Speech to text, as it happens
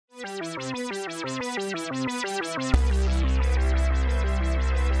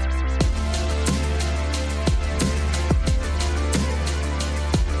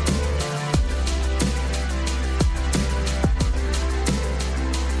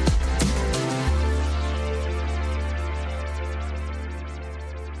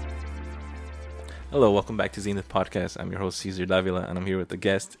Hello, welcome back to Zenith Podcast. I'm your host, Cesar Davila, and I'm here with the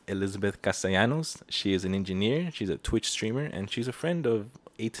guest, Elizabeth Castellanos. She is an engineer, she's a Twitch streamer, and she's a friend of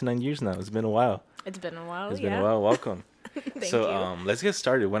 8 to 9 years now. It's been a while. It's been a while, It's been a while. Welcome. Thank you. Let's get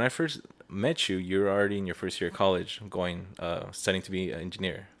started. When I first met you, you were already in your first year of college, studying to be an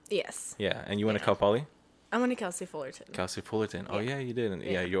engineer. Yes. Yeah, and you went to Cal Poly? I went to Cal State Fullerton. Cal State Fullerton. Oh, yeah, you did. And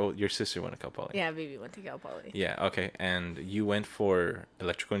yeah, your sister went to Cal Poly. Yeah, baby went to Cal Poly. Yeah, okay. And you went for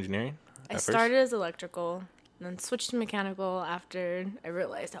electrical engineering? I started as electrical, then switched to mechanical after I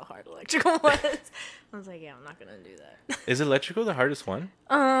realized how hard electrical was. I was like, yeah, I'm not going to do that. Is electrical the hardest one?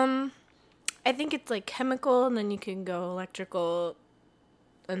 I think it's like chemical, and then you can go electrical,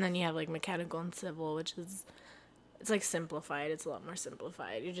 and then you have like mechanical and civil, which is, it's like simplified. It's a lot more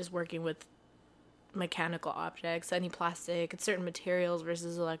simplified. You're just working with mechanical objects, any plastic, it's certain materials,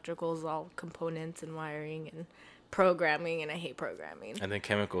 versus electrical is all components and wiring and programming, and I hate programming. And then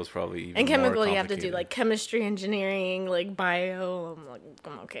chemical is probably even and chemical more you have to do like chemistry, engineering, like bio.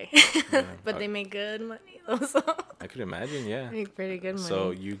 I'm okay. Yeah. But they make good money though, so I could imagine, yeah. they make pretty good money.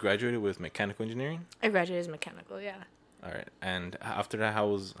 So you graduated with mechanical engineering? I graduated as mechanical, yeah. All right. And after that, how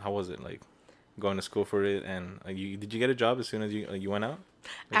was it like going to school for it? And did you get a job as soon as you went out?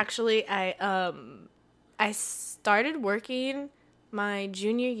 Actually, I started working my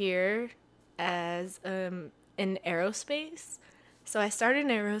junior year as in aerospace. So I started in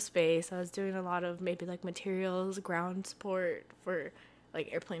aerospace. I was doing a lot of maybe like materials, ground support for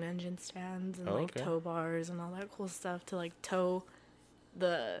like airplane engine stands and tow bars and all that cool stuff to like tow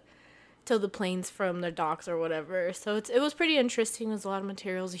the planes from the docks or whatever. So it was pretty interesting. It was a lot of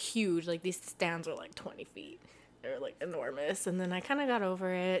materials, huge. Like these stands were like 20 feet. They're like enormous. And then I kind of got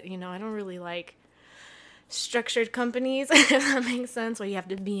over it. You know, I don't really like structured companies, if that makes sense, where you have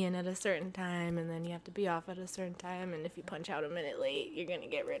to be in at a certain time and then you have to be off at a certain time, and if you punch out a minute late, you're gonna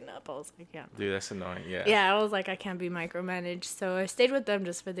get written up. I was like, yeah. Dude, that's annoying, yeah. Yeah, I was like, I can't be micromanaged. So I stayed with them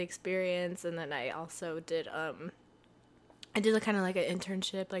just for the experience, and then I also did I did a kind of like an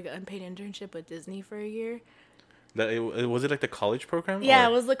internship, like an unpaid internship with Disney for a year. Was it like the college program? Yeah,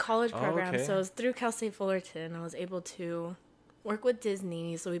 it was the college program. Okay. So it was through Cal State Fullerton. I was able to work with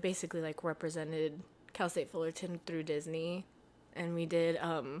Disney. So we basically like represented Cal State Fullerton through Disney, and we did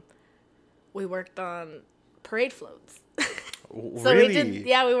we worked on parade floats. So really?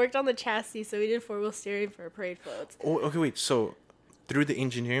 we worked on the chassis. So we did 4-wheel steering for parade floats. Oh, okay, wait. So through the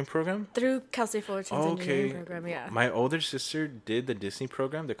engineering program? Through Cal State Fullerton's engineering program, yeah. My older sister did the Disney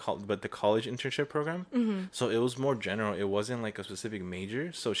program, but the college internship program. Mm-hmm. So it was more general. It wasn't like a specific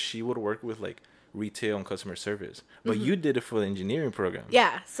major. So she would work with like retail and customer service. But you did it for the engineering program.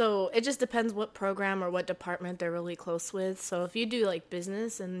 Yeah, so it just depends what program or what department they're really close with. So if you do like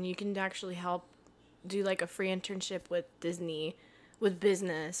business, and you can actually help do like a free internship with Disney with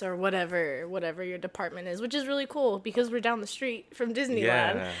business or whatever your department is, which is really cool because we're down the street from Disneyland.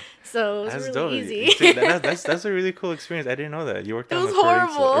 Yeah. So it's That's really dope. easy. That's a really cool experience. I didn't know that. You worked It on was the parade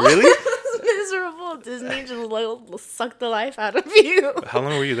float. horrible. Really? It was miserable. Disney just like sucked the life out of you. How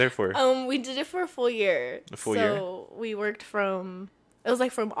long were you there for? We did it for a full year. A full year? So we worked from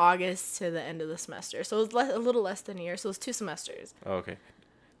August to the end of the semester. So it was a little less than a year. So it was 2 semesters. Oh, okay.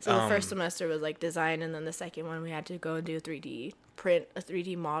 So the first semester was like design, and then the second one we had to go and do print a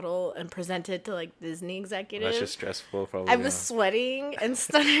 3D model and present it to like Disney executives. That's just stressful, probably. I was sweating and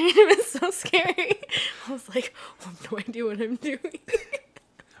stuttering. It was so scary. I was like, I have no idea what I'm doing.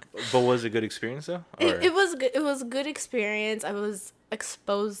 But was it a good experience though? It was good. It was a good experience. I was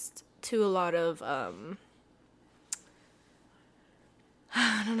exposed to a lot of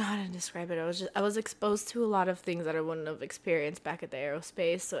I don't know how to describe it. I was exposed to a lot of things that I wouldn't have experienced back at the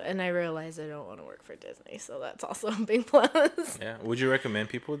aerospace. So, and I realized I don't want to work for Disney. So that's also a big plus. Yeah. Would you recommend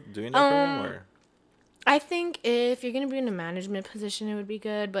people doing that program or? I think if you're going to be in a management position, it would be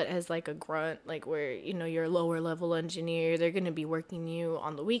good. But as like a grunt, like where, you know, you're a lower level engineer, they're going to be working you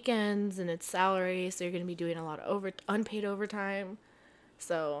on the weekends and it's salary. So you're going to be doing a lot of unpaid overtime.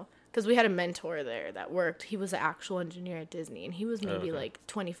 So, because we had a mentor there that worked. He was an actual engineer at Disney, and he was maybe like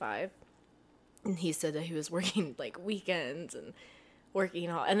 25. And he said that he was working like weekends and working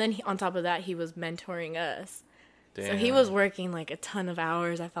all. And then on top of that, he was mentoring us. Damn. So he was working like a ton of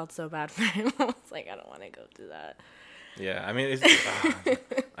hours. I felt so bad for him. I was like, I don't want to go through that. Yeah, I mean,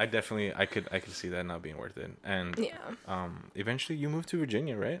 I could see that not being worth it. And yeah, eventually you moved to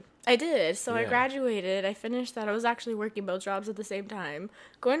Virginia, right? I did. So I graduated. I finished that. I was actually working both jobs at the same time,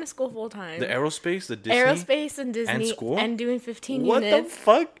 going to school full time. The aerospace, the Disney, aerospace and Disney, and school, and doing 15 what units.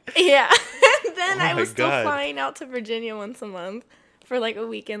 What the fuck? Yeah. And then I was still flying out to Virginia once a month for like a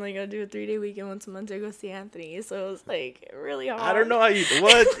weekend. Like I do a 3-day weekend once a month to go see Anthony. So it was like really hard. I don't know how you.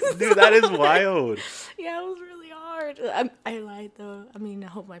 What, dude? That is wild. Yeah, it was really hard. I lied though. I mean, I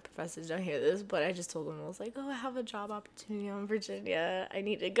hope my professors don't hear this, but I just told them I was like, oh, I have a job opportunity in Virginia. I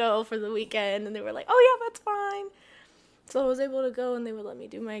need to go for the weekend, and they were like, oh yeah, that's fine. So I was able to go, and they would let me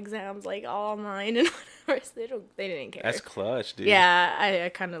do my exams like all online and whatever. So they didn't care. That's clutch, dude. Yeah, I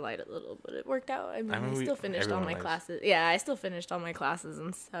kind of lied a little, but it worked out. I mean, I still finished all my lies. classes. Yeah, I still finished all my classes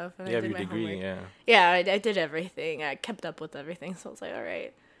and stuff. And You I have did your my degree, homework. yeah. Yeah, I did everything. I kept up with everything, so I was like, all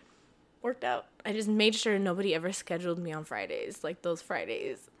right, worked out. I just made sure nobody ever scheduled me on Fridays, like those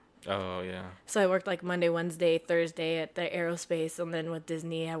Fridays. Oh, yeah. So I worked like Monday, Wednesday, Thursday at the aerospace, and then with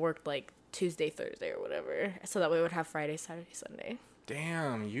Disney, I worked like Tuesday, Thursday, or whatever. So that way I would have Friday, Saturday, Sunday.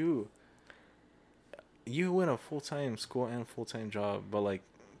 Damn, you went a full-time school and full-time job, but like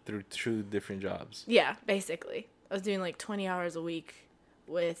through 2 different jobs. Yeah, basically. I was doing like 20 hours a week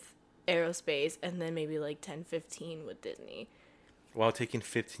with aerospace and then maybe like 10, 15 with Disney. While taking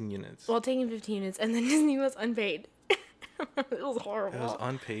 15 units. While taking 15 units, and then Disney was unpaid. It was horrible. It was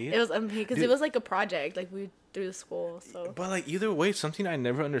unpaid? It was unpaid because it was like a project, like we through the school. So. But like either way, something I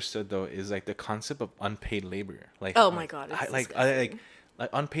never understood though is like the concept of unpaid labor. Like, oh my god, it's like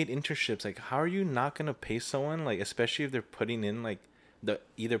unpaid internships. Like, how are you not gonna pay someone, like, especially if they're putting in like the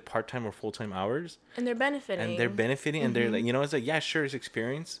either part-time or full-time hours, and they're benefiting, and they're like, you know, it's like, yeah, sure, it's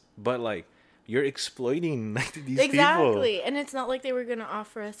experience, but like you're exploiting like these people. Exactly. And it's not like they were gonna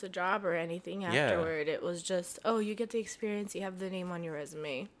offer us a job or anything afterward. It was just, oh, you get the experience, you have the name on your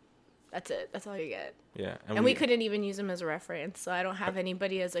resume. That's it. That's all you get. Yeah. And we couldn't even use them as a reference, so I don't have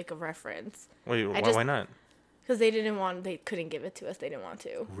anybody as like a reference. Wait, why not? Because they couldn't give it to us. They didn't want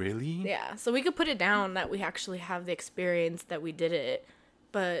to. Really? Yeah. So we could put it down that we actually have the experience that we did it,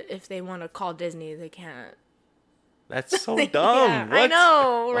 but if they want to call Disney, they can't. That's so dumb. Yeah, I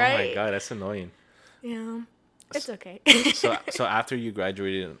know, right? Oh my god, that's annoying. Yeah. It's okay. so after you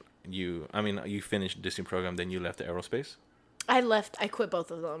graduated, you finished Disney program, then you left the aerospace? I quit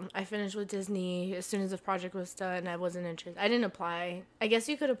both of them. I finished with Disney as soon as the project was done. I wasn't interested. I didn't apply. I guess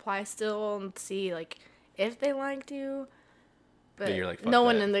you could apply still and see like if they liked you. But you're like, no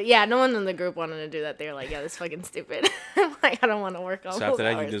one in the group wanted to do that. They were like, yeah, this is fucking stupid. I'm like, I don't want to work all those So after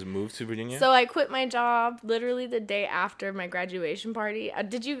that, hours. you just moved to Virginia? So I quit my job literally the day after my graduation party.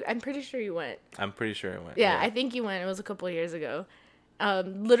 I'm pretty sure you went. I'm pretty sure I went. Yeah, I think you went. It was a couple of years ago.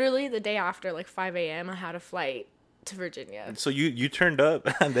 Literally the day after, like 5 a.m., I had a flight to Virginia. So you turned up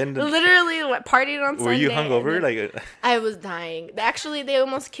and then literally partied on Sunday. Were you hungover? Like I was dying. Actually, they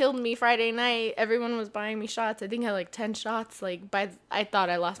almost killed me Friday night. Everyone was buying me shots. I think I had like 10 shots. Like I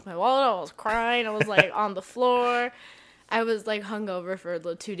thought I lost my wallet. I was crying. I was like on the floor. I was like hungover for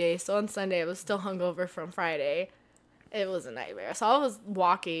the 2 days. So on Sunday I was still hungover from Friday. It was a nightmare. So I was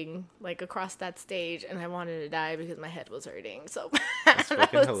walking like across that stage and I wanted to die because my head was hurting. So that's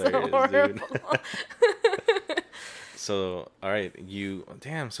fucking was hilarious, so horrible. Dude. So, all right,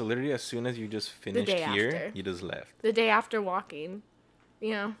 so literally as soon as you just finished here, after. you just left. The day after walking,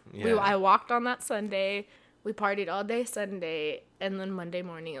 Yeah. I walked on that Sunday. We partied all day Sunday, and then Monday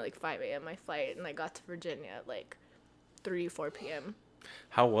morning at like 5 a.m. my flight, and I got to Virginia at like 4 p.m.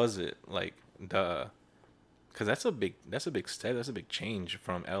 How was it? Like because that's a big step. That's a big change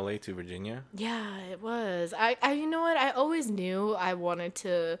from LA to Virginia. Yeah, it was. I you know what? I always knew I wanted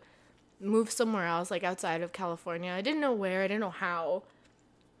to move somewhere else, like outside of California. I didn't know where. I didn't know how.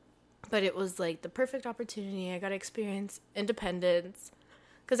 But it was like the perfect opportunity. I got to experience independence.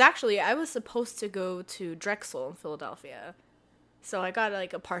 Because actually, I was supposed to go to Drexel in Philadelphia. So I got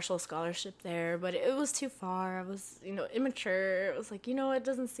like a partial scholarship there, but it was too far. I was, immature. It was like, it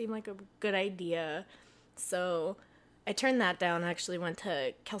doesn't seem like a good idea. So I turned that down and actually went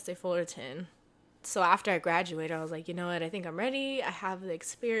to Cal State Fullerton. So after I graduated, I was like, you know what? I think I'm ready. I have the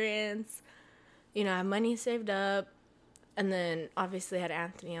experience. I have money saved up. And then obviously I had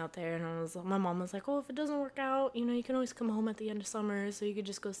Anthony out there, and my mom was like, oh, if it doesn't work out, you can always come home at the end of summer, so you could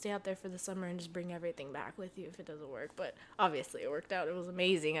just go stay out there for the summer and just bring everything back with you if it doesn't work. But obviously it worked out. It was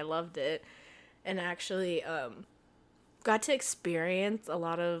amazing. I loved it. And I actually got to experience a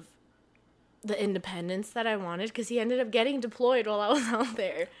lot of the independence that I wanted, because he ended up getting deployed while I was out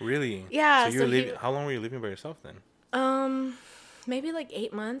there. Really? Yeah. So how long were you living by yourself then? Maybe like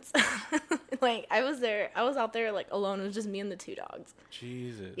 8 months. Like I was out there like alone. It was just me and the 2 dogs.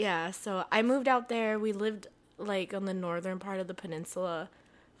 Jesus. Yeah, so I moved out there. We lived like on the northern part of the peninsula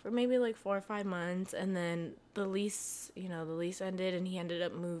for maybe like 4 or 5 months, and then the lease ended, and he ended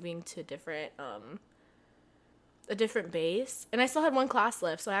up moving to a different base. And I still had 1 class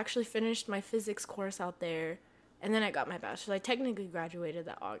left, so I actually finished my physics course out there And then I got my bachelor's. I technically graduated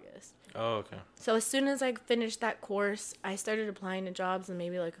that August. Oh, okay. So as soon as I finished that course, I started applying to jobs, and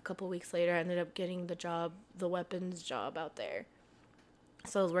maybe like a couple weeks later, I ended up getting the weapons job out there.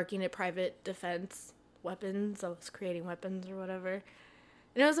 So I was working at Private Defense Weapons. I was creating weapons or whatever.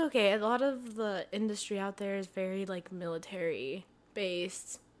 And it was okay. A lot of the industry out there is very like military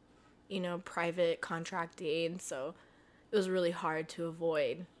based, private contracting. So it was really hard to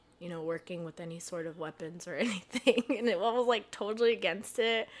avoid, working with any sort of weapons or anything. And I was like totally against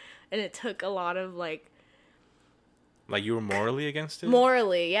it. And it took a lot of like you were morally against it?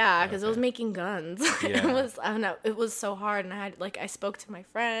 Morally, yeah, because it was making guns. Yeah. I don't know, it was so hard. And I spoke to my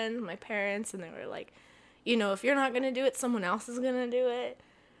friends, my parents, and they were like, if you're not going to do it, someone else is going to do it.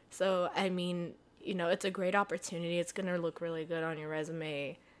 So, I mean, it's a great opportunity. It's going to look really good on your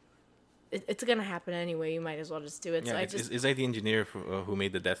resume. It's going to happen anyway. You might as well just do it. Yeah, so it's like the engineer who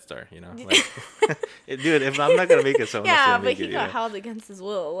made the Death Star, Like, dude, if I'm not going to make it, someone else going to make it. Yeah, but he got held against his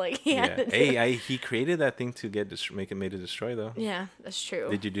will. Like, he had to do it. He created that thing to made it destroy, though. Yeah, that's true.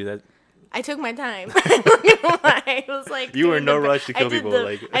 Did you do that? I took my time. I was like, you were in no rush to kill people.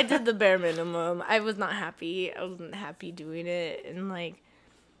 I did the bare minimum. I was not happy. I wasn't happy doing it. And like,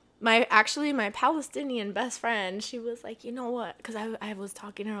 my Palestinian best friend, she was like, you know what? Because I was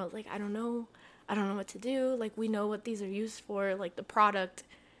talking to her. I was like, I don't know what to do. Like, we know what these are used for. Like, the product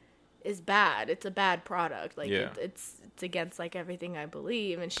is bad. It's a bad product. Like, it's against like everything I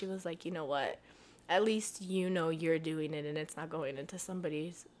believe. And she was like, you know what? At least you're doing it, and it's not going into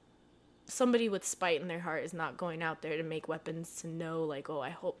somebody with spite in their heart is not going out there to make weapons to know, like, oh, I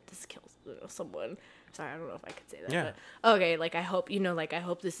hope this kills someone. Sorry, I don't know if I could say that. Yeah. But, okay, like, I hope, I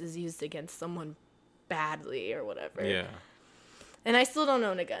hope this is used against someone badly or whatever. Yeah. And I still don't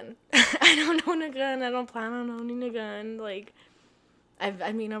own a gun. I don't own a gun. I don't plan on owning a gun. Like, I've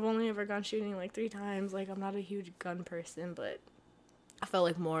only ever gone shooting, like, 3 times. Like, I'm not a huge gun person, but I felt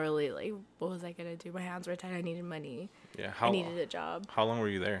like morally, like, what was I going to do? My hands were tied. I needed money. Yeah. I needed a job. How long were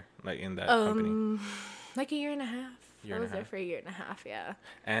you there, like, in that company? Like a year and a half. I was there for a year and a half, yeah.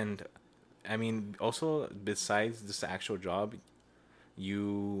 And, I mean, also, besides this actual job,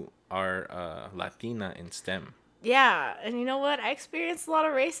 you are Latina in STEM. Yeah, and you know what? I experienced a lot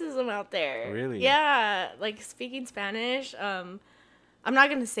of racism out there. Really? Yeah, like, speaking Spanish. I'm not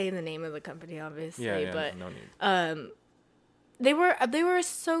going to say the name of the company, obviously, but no need. They were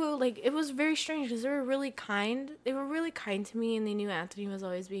so, like, it was very strange because they were really kind. They were really kind to me, and they knew Anthony was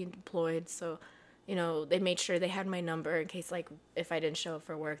always being deployed, so, they made sure they had my number in case, like, if I didn't show up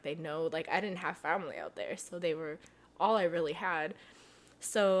for work, they'd know. Like, I didn't have family out there, so they were all I really had.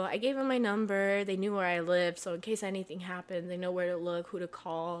 So I gave them my number. They knew where I lived, so in case anything happened, they know where to look, who to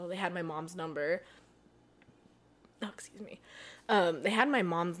call. They had my mom's number. Oh, excuse me. They had my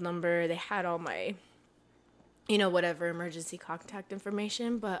mom's number. They had all my, whatever emergency contact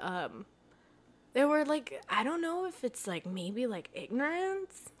information. But they were like, I don't know if it's like maybe like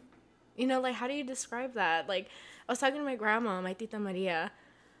ignorance. Like, how do you describe that? Like, I was talking to my grandma, my tita Maria.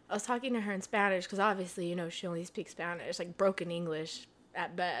 I was talking to her in Spanish because obviously, she only speaks Spanish, like broken English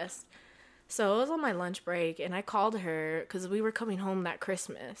at best. So it was on my lunch break, and I called her because we were coming home that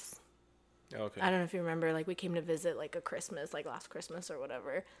Christmas. Okay. I don't know if you remember, like, we came to visit, like, a Christmas, like, last Christmas or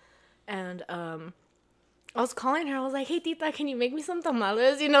whatever. And I was calling her. I was like, hey, tita, can you make me some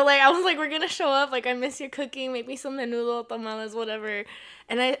tamales? Like, I was like, we're going to show up. Like, I miss your cooking. Make me some menudo, tamales, whatever.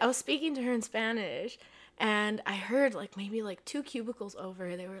 And I was speaking to her in Spanish. And I heard, like, maybe, like, 2 cubicles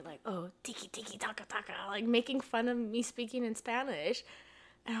over, they were like, oh, tiki, tiki, taka, taka, like, making fun of me speaking in Spanish.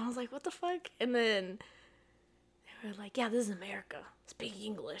 And I was like, what the fuck? And then they were like, yeah, this is America. Speak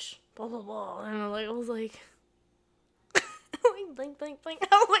English. Blah, blah, blah. And I was like, blink, blink, blink.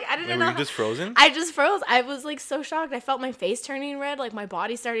 I was like, I didn't know. Were you just frozen? I just froze. I was, like, so shocked. I felt my face turning red. Like, my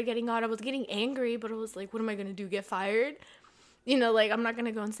body started getting hot. I was getting angry, but I was like, what am I going to do? Get fired? Like, I'm not going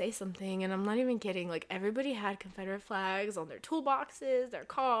to go and say something. And I'm not even kidding. Like, everybody had Confederate flags on their toolboxes, their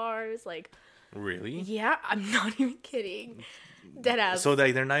cars. Like, really? Yeah, I'm not even kidding. Deadass. So,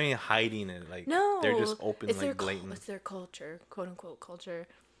 like, they're not even hiding it. Like, no. They're just open, it's like, blatant. It's their culture, quote-unquote culture.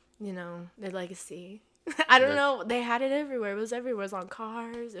 Their legacy. I don't know. They had it everywhere. It was everywhere. It was on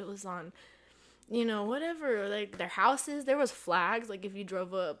cars. It was on, whatever. Like, their houses. There was flags. Like, if you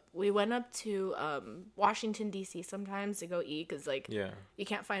drove up. We went up to Washington, D.C. sometimes to go eat. Because, like, you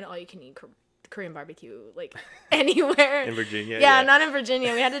can't find all-you-can-eat Korean barbecue, like, anywhere. In Virginia? Yeah, not in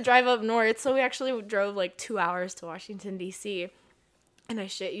Virginia. We had to drive up north. So we actually drove, like, 2 hours to Washington, D.C. And I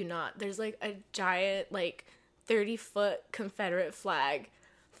shit you not. There's, like, a giant, like, 30-foot Confederate flag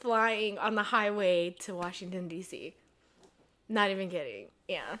flying on the highway to Washington, D.C. Not even kidding.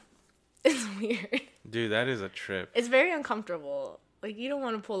 Yeah. It's weird. Dude, that is a trip. It's very uncomfortable. Like, you don't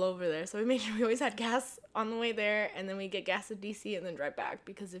want to pull over there. So we made sure we always had gas on the way there, and then we get gas at DC and then drive back,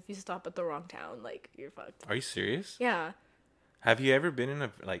 because if you stop at the wrong town, like, you're fucked. Are you serious? Yeah. Have you ever been in a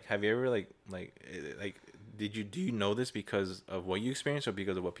have you ever do you know this because of what you experienced or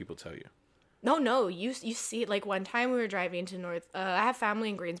because of what people tell you? No, you see, like, one time we were driving to I have family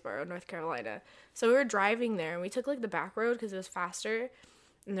in Greensboro, North Carolina. So we were driving there, and we took, like, the back road because it was faster,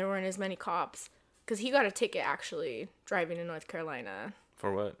 and there weren't as many cops. Because he got a ticket, actually, driving in North Carolina.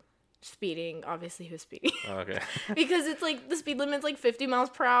 For what? Speeding. Obviously, he was speeding. Oh, okay. Because it's, like, the speed limit's, like, 50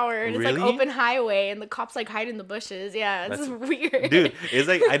 miles per hour, and Really? it's, like, open highway, and the cops, like, hide in the bushes. Yeah, it's weird. Dude, it's,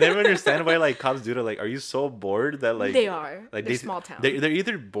 like, I never understand why, like, cops do that. Like, are you so bored that, like... They are. Like, They're small town. They're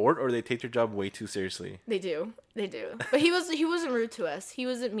either bored or they take their job way too seriously. They do. But he wasn't rude to us. He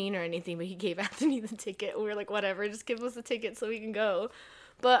wasn't mean or anything, but he gave Anthony the ticket. We were like, whatever, just give us the ticket so we can go.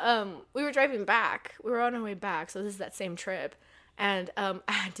 But we were driving back. We were on our way back, so this is that same trip. And I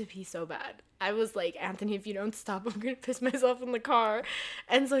had to pee so bad. I was like, Anthony, if you don't stop, I'm going to piss myself in the car.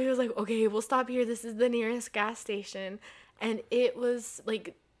 And so he was like, okay, we'll stop here. This is the nearest gas station. And it was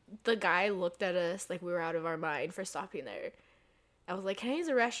like, the guy looked at us like we were out of our mind for stopping there. I was like, can I use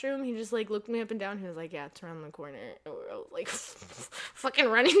the restroom? He just, like, looked me up and down. He was like, yeah, it's around the corner. And we were, like, fucking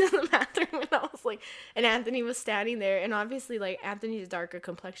running to the bathroom. And I was like, and Anthony was standing there. And obviously, like, Anthony's darker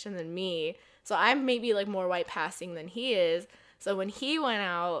complexion than me. So I'm maybe, like, more white passing than he is. So when he went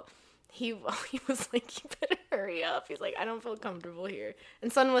out, he was like, you better hurry up. He's like, I don't feel comfortable here.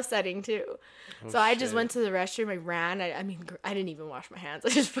 And sun was setting, too. So I just went to the restroom. I ran. I mean, I didn't even wash my hands. I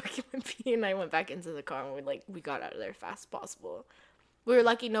just fucking went pee, and I went back into the car, and we got out of there as fast as possible. We were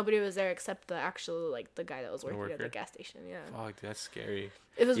lucky nobody was there except the guy that was working at the gas station. Yeah. Fuck, that's scary.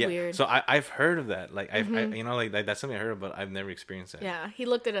 It was weird. So I've heard of that. Like, I you know, like, that's something I heard of, but I've never experienced that. Yeah. He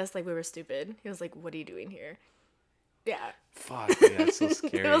looked at us like we were stupid. He was like, what are you doing here? Yeah. Fuck, yeah, that's so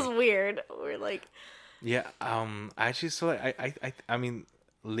scary. It was weird. We're like... Yeah, actually, so I mean,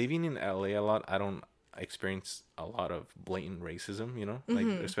 living in LA a lot, I don't experience a lot of blatant racism, you know, like,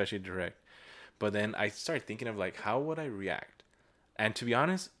 especially direct. But then I started thinking of, like, how would I react? And to be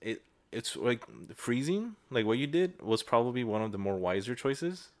honest, it's like freezing, like what you did was probably one of the more wiser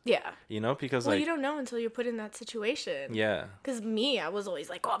choices. Yeah. You know, because you don't know until you're put in that situation. Yeah. Because I was always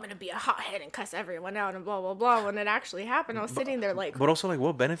like, oh, I'm going to be a hothead and cuss everyone out and blah, blah, blah. When it actually happened, I was sitting there like... But also, like,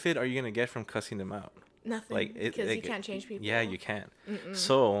 what benefit are you going to get from cussing them out? Nothing. Like, because you can't change people. Yeah, you can't.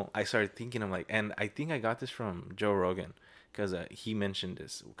 So I started thinking, I'm like, and I think I got this from Joe Rogan, because he mentioned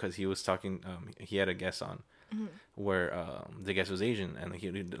this, because he was talking, he had a guest on, where the guest was Asian, and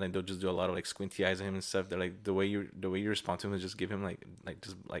like they'll just do a lot of like squinty eyes at him and stuff. They're like, the way you respond to him is just give him like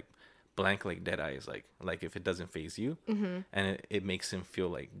just like blank, like dead eyes, like if it doesn't faze you, and it makes him feel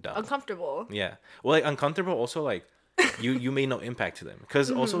like dumb, uncomfortable. Yeah, well, like uncomfortable. Also, like you made no impact to them, because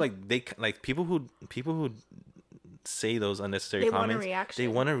also like they like people who say those unnecessary comments, they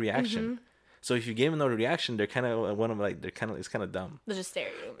want a reaction. So if you give them no reaction, they're kind of it's kind of dumb. They'll just stare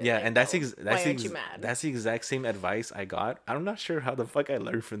at you. Yeah, like, and that's the exact same advice I got. I'm not sure how the fuck I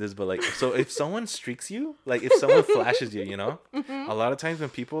learned from this, but like, so if someone streaks you, like if someone flashes you, you know, a lot of times when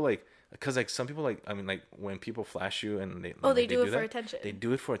people like, because like some people like, I mean, like when people flash you and they do it for attention. They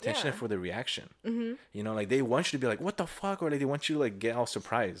do it for attention and for the reaction. You know, like they want you to be like, what the fuck, or like they want you to like get all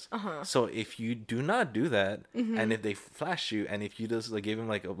surprised. So if you do not do that, and if they flash you, and if you just like give them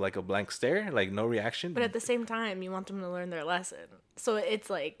like a blank stare, like no reaction, but at the same time, you want them to learn their lesson. So it's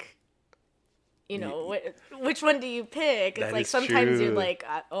like, you know, which one do you pick? It's like sometimes you're like,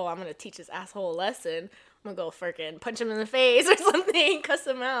 oh, I'm gonna teach this asshole a lesson. I'm gonna go freaking punch him in the face or something, cuss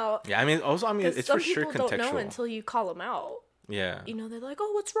him out. Yeah, I mean, it's for sure contextual. Some people don't know until you call them out. Yeah. You know, they're like,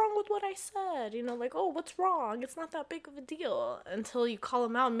 oh, what's wrong with what I said? You know, like, oh, what's wrong? It's not that big of a deal. Until you call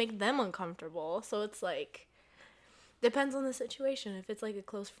them out and make them uncomfortable. So it's like, depends on the situation. If it's like a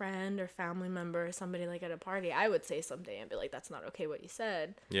close friend or family member or somebody like at a party, I would say something and be like, that's not okay what you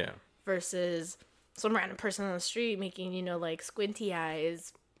said. Yeah. Versus some random person on the street making, you know, like squinty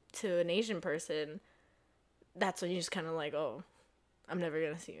eyes to an Asian person. That's when you just kind of like, oh, I'm never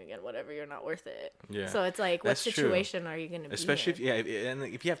going to see you again. Whatever, you're not worth it. Yeah. So it's like, what situation are you going to be in? Especially if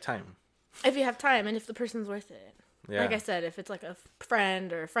you have time. If you have time and if the person's worth it. Yeah. Like I said, if it's like a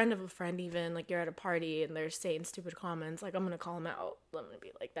friend or a friend of a friend even, like you're at a party and they're saying stupid comments, like I'm going to call them out. I'm going to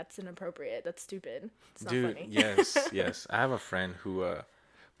be like, that's inappropriate. That's stupid. It's not funny. Yes. I have a friend who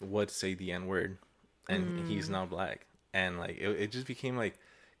would say the N-word, and he's now black. And like, it just became like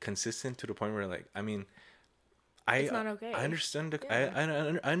consistent to the point where like, I mean... It's not okay. I understand. I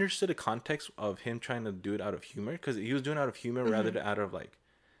understood the context of him trying to do it out of humor, because he was doing it out of humor rather than out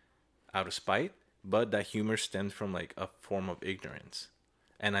of spite. but that humor stemmed from like a form of ignorance.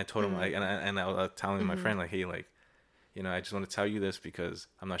 And I told him like, and I was telling my friend like, hey, like, you know, I just want to tell you this because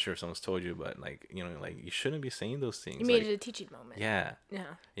I'm not sure if someone's told you, but like, you know, like you shouldn't be saying those things. You made like, it a teaching moment. Yeah. Yeah.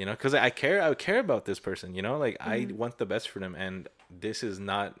 You know, because I care about this person, you know, like I want the best for them, and this is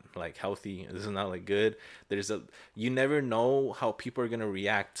not like healthy. This is not like good. You never know how people are going to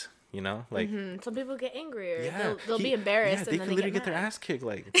react, you know, like some people get angry, or yeah, they'll be embarrassed. Yeah, and they then could literally get mad. their ass kicked.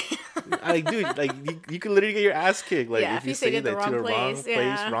 Like, like dude, like you could literally get your ass kicked. Like if you say that to the wrong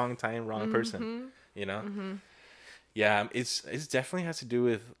place, wrong time, wrong person, you know. Yeah, it's definitely has to do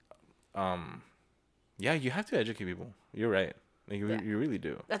with, yeah, you have to educate people. You're right. Like, you really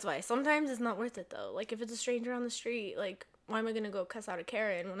do. That's why sometimes it's not worth it though. Like if it's a stranger on the street, like why am I gonna go cuss out a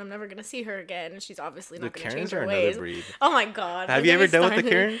Karen when I'm never gonna see her again, and she's obviously not gonna change her ways? Breed. Oh my god! Have you ever dealt with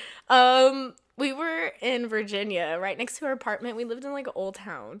the Karen? We were in Virginia, right next to our apartment. We lived in like an old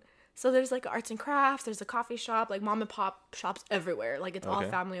town. So there's like arts and crafts, there's a coffee shop, like mom and pop shops everywhere. Like it's all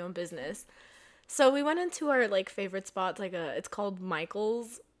family owned business. So we went into our like favorite spot, it's called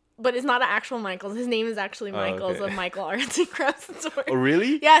Michael's, but it's not an actual Michael's. His name is actually Michael's, of Michael Arts and Crafts Store. Oh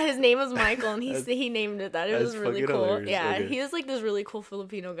really? Yeah, his name was Michael, and he named it that. It was really cool. Hilarious. Yeah, he was like this really cool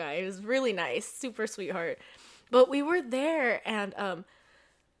Filipino guy. He was really nice, super sweetheart. But we were there, and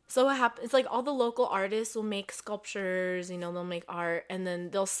so what happened? It's like all the local artists will make sculptures, you know, they'll make art, and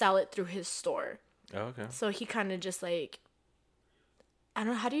then they'll sell it through his store. Oh, okay. So he kind of just like, I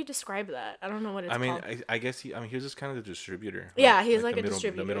don't know, how do you describe that? I don't know what it's called. I guess he was just kind of the distributor. Yeah, he's like a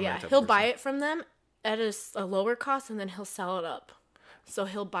distributor. Yeah, he'll buy it from them at a lower cost, and then he'll sell it up. So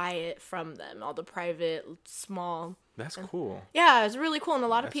he'll buy it from them, all the private, small. That's cool. Yeah, it's really cool, and a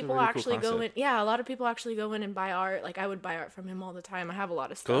lot of people actually go in. Yeah, a lot of people actually go in and buy art. Like I would buy art from him all the time. I have a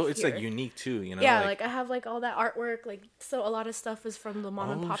lot of stuff. It's like unique too, you know. Yeah, like I have like all that artwork. Like so, a lot of stuff is from the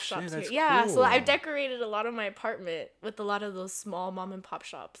mom and pop shops here. Yeah, so I decorated a lot of my apartment with a lot of those small mom and pop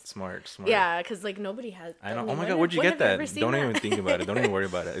shops. Smart. Yeah, because like nobody has. I know. Oh my god, where'd you get that? Don't even think about it. Don't even worry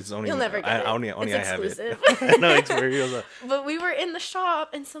about it. It's only you'll never get it. Only it's I have exclusive. it. No, it's very real. But we were in the shop,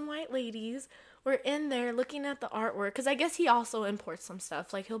 and some white ladies were in there looking at the artwork, because I guess he also imports some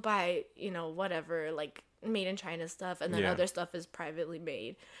stuff. Like he'll buy, you know, whatever, like made in China stuff, and then other stuff is privately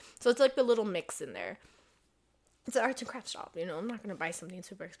made. So it's like the little mix in there. It's an arts and crafts shop, you know. I'm not gonna buy something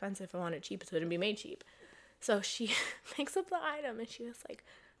super expensive. If I want it cheap, it's gonna be made cheap. So she picks up the item, and she was like,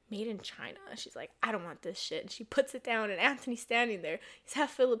 made in China. She's like, I don't want this shit. And she puts it down, and Anthony's standing there. He's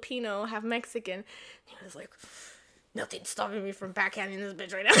half Filipino, half Mexican. He was like, nothing's stopping me from backhanding this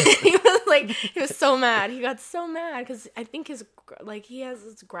bitch right now. he was so mad. He got so mad because I think his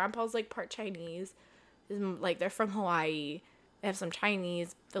grandpa's like part Chinese. Like they're from Hawaii. They have some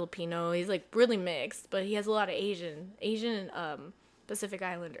Chinese, Filipino. He's like really mixed, but he has a lot of Asian and Pacific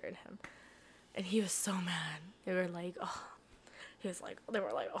Islander in him. And he was so mad. They were like, oh,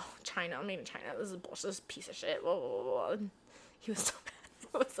 China, I'm made in China. This is bullshit. This is a piece of shit. Blah, blah, blah. And he was so mad.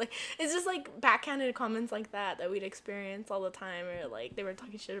 It's just like backhanded comments like that we'd experience all the time, or like they were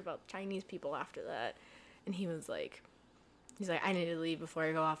talking shit about Chinese people after that, and he's like, I need to leave before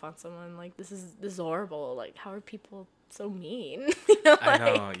I go off on someone. Like this is horrible. Like how are people so mean? You know, I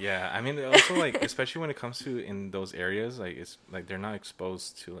know. Yeah. I mean, also like especially when it comes to in those areas, like it's like they're not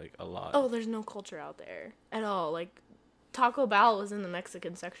exposed to like a lot. Oh, there's no culture out there at all. Like Taco Bell was in the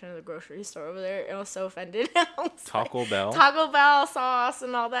Mexican section of the grocery store over there. I was so offended. Taco Bell sauce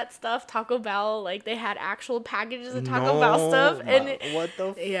and all that stuff. Taco Bell, like they had actual packages of Taco Bell stuff, and what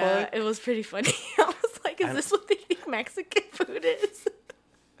the fuck? Yeah, it was pretty funny. I was like, is this what they think Mexican food is?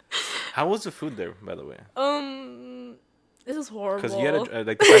 How was the food there, by the way? This was horrible. Because you had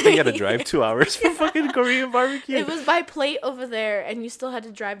the fact that you had to drive 2 hours for fucking Korean barbecue. It was by plate over there, and you still had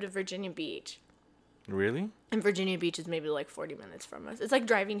to drive to Virginia Beach. Really? And Virginia Beach is maybe like 40 minutes from us. It's like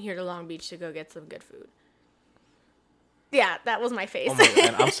driving here to Long Beach to go get some good food. Yeah, that was my face. Oh my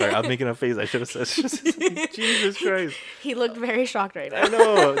God, I'm sorry. I'm making a face. I should have said Jesus Christ. He looked very shocked right now. I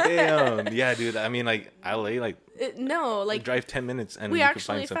know. Damn. Yeah, dude. I mean, like, LA, like... drive 10 minutes and we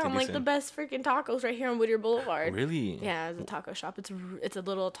actually found like decent. the best freaking tacos right here on Whittier Boulevard. Really? Yeah, it's a taco shop. It's a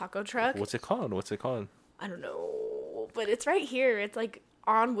little taco truck. What's it called? I don't know. But it's right here. It's like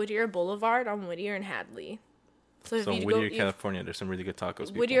on Whittier Boulevard, on Whittier and Hadley. So in Whittier, California, there's some really good tacos.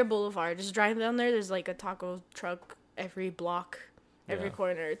 People. Whittier Boulevard. Just drive down there. There's like a taco truck every block, every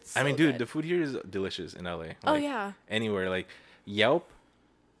corner. It's so dude, good. the food here is delicious in LA. Like, oh yeah. Anywhere, like Yelp,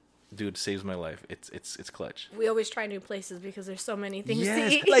 dude, saves my life. It's clutch. We always try new places because there's so many things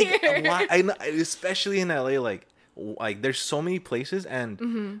to eat like here. I know, especially in LA, like there's so many places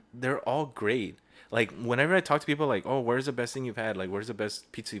and they're all great. like whenever I talk to people, like, oh, where's the best thing you've had? Like, where's the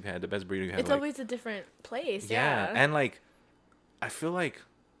best pizza you've had? The best burrito you've had? It's like, always a different place. yeah, Yeah. and like, I feel like,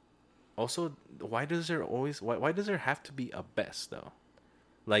 also, why does there have to be a best though?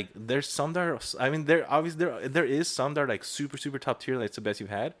 Like, there's some that are, I mean, there is some that are like super super top tier, like it's the best you've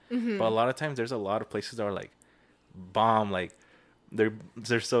had. But a lot of times there's a lot of places that are like bomb, like they're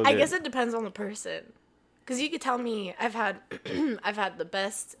so I good. guess it depends on the person. Because you could tell me I've had I've had the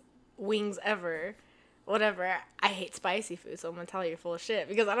best wings ever. Whatever. I hate spicy food, so I'm gonna tell you you're full of shit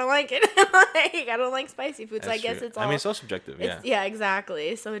because I don't like it. Like, I don't like spicy food, so That's I guess true. it's all. I mean, it's all subjective. Yeah. Yeah,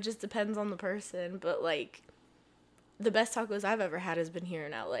 exactly. So it just depends on the person. But like, the best tacos I've ever had has been here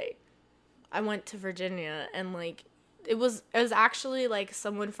in LA. I went to Virginia and like, it was actually like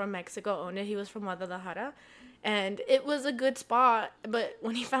someone from Mexico owned it. He was from Guadalajara. And it was a good spot, but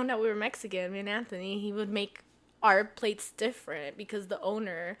when he found out we were Mexican, me and Anthony, he would make our plates different because the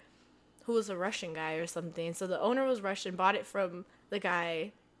owner, who was a Russian guy or something, so the owner was Russian, bought it from the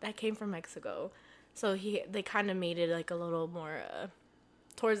guy that came from Mexico. So they kind of made it like a little more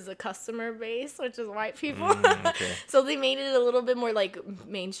towards the customer base, which is white people. Okay. So they made it a little bit more like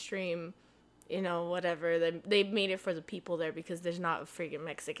mainstream, whatever. They made it for the people there because there's not a freaking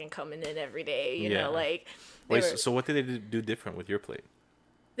Mexican coming in every day, you know, like. Wait, so what did they do different with your plate?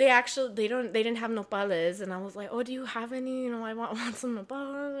 They didn't have nopales, and I was like, oh, do you have any? I want some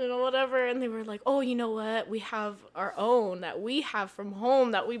nopales, whatever. And they were like, oh, you know what? We have our own that we have from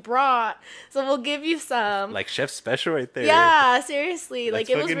home that we brought, so we'll give you some. Like chef special right there. Yeah, seriously. That's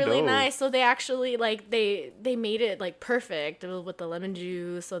like, it was really dope. nice. So they actually, like, they made it, like, perfect with the lemon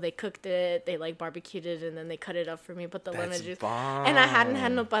juice. So they cooked it, they, like, barbecued it, and then they cut it up for me, put the lemon juice. Bomb. And I hadn't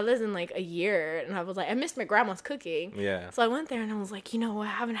had nopales in, like, a year. And I was like, I missed my grandma's cooking. Yeah. So I went there, and I was like, I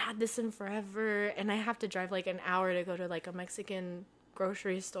haven't had this in forever. And I have to drive, like, an hour to go to, like, a Mexican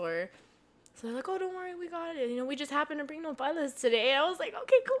grocery store. So they're like, oh, don't worry, we got it. We just happened to bring nopales today. I was like,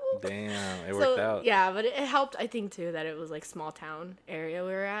 okay, cool. Damn, it worked out. Yeah, but it helped, I think, too, that it was, like, small town area we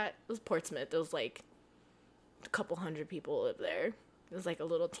were at. It was Portsmouth. There was, like, a couple hundred people live there. It was, like, a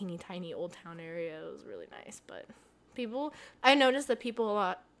little teeny tiny old town area. It was really nice. But I noticed that people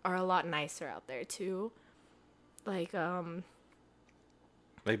are a lot nicer out there, too. Like,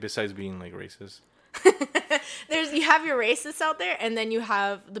 besides being, like, racist. you have your racists out there, and then you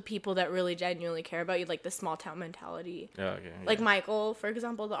have the people that really genuinely care about you, like the small town mentality. Oh, okay. Yeah. Like Michael, for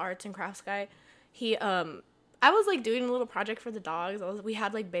example, the arts and crafts guy. He I was like doing a little project for the dogs. We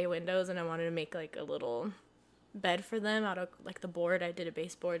had like bay windows, and I wanted to make like a little bed for them out of like the board. I did a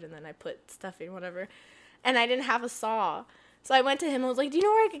baseboard, and then I put stuff in, whatever. And I didn't have a saw. So I went to him and was like, do you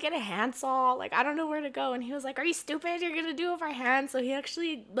know where I could get a handsaw? Like, I don't know where to go. And he was like, are you stupid? You're going to do it by hand. So he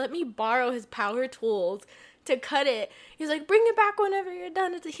actually let me borrow his power tools to cut it. He was like, bring it back whenever you're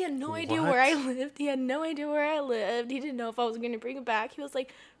done. He had no idea where I lived. He didn't know if I was going to bring it back. He was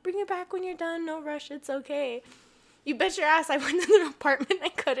like, bring it back when you're done. No rush. It's okay. You bet your ass I went to the apartment. I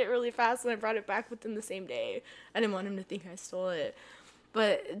cut it really fast and I brought it back within the same day. I didn't want him to think I stole it.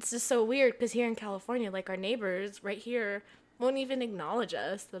 But it's just so weird because here in California, like our neighbors right here won't even acknowledge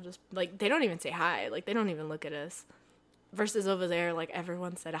us. They'll just, like, they don't even say hi. Like, they don't even look at us. Versus over there, like,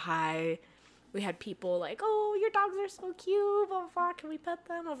 everyone said hi. We had people like, oh, your dogs are so cute, blah, blah, blah. Can we pet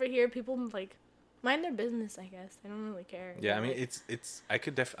them? Over here, people, like, mind their business, I guess. They don't really care. Yeah, I mean, it's I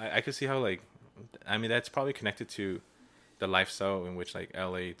could see how, like, I mean, that's probably connected to the lifestyle in which, like,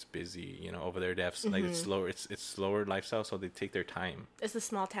 LA, it's busy, over there they have, like, it's slower, it's slower lifestyle, so they take their time. It's a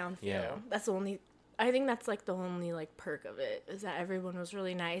small town feel. Yeah. That's the only, I think that's, like, the only, like, perk of it, is that everyone was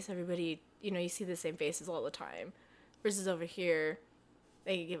really nice. Everybody, you see the same faces all the time. Versus over here,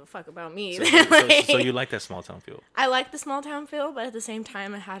 they give a fuck about me. So you like that small town feel? I like the small town feel, but at the same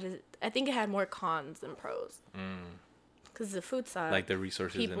time, I think it had more cons than pros. Because the food side. Like the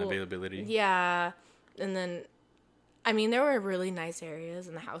resources and availability? Yeah. And then, I mean, there were really nice areas,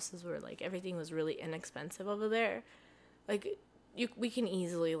 and the houses were, like, everything was really inexpensive over there. Like, we can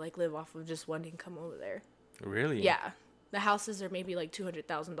easily, like, live off of just one income over there. Really? Yeah. The houses are maybe, like,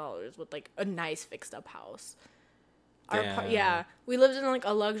 $200,000 with, like, a nice fixed-up house. Yeah. We lived in, like,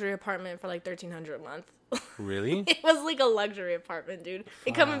 a luxury apartment for, like, $1,300 a month. Really? It was, like, a luxury apartment, dude.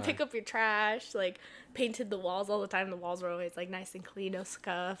 They come and pick up your trash, like, painted the walls all the time. The walls were always, like, nice and clean, no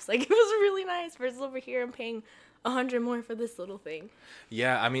scuffs. Like, it was really nice. Versus over here, I'm paying $100 more for this little thing.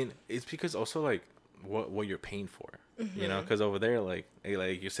 Yeah, I mean, it's because also, like, what you're paying for, because over there, like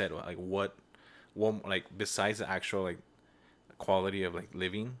you said, like, what, like, besides the actual, like, quality of, like,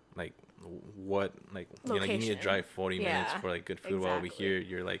 living, like, what, like, you need to drive 40 minutes for, like, good food. Exactly. While over here,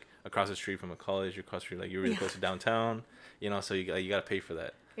 you're, like, across the street from a college, you're across the street, like, you're really close to downtown, so you got to pay for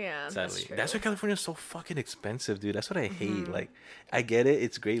that. Yeah, that's Sadly, true. that's why California is so fucking expensive, dude. That's what I hate. Mm-hmm. Like, I get it,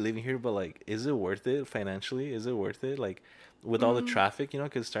 it's great living here, but like, is it worth it financially? Is it worth it? Like, with all the traffic,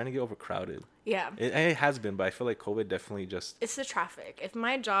 because it's starting to get overcrowded. Yeah. It has been, but I feel like COVID definitely just. It's the traffic. If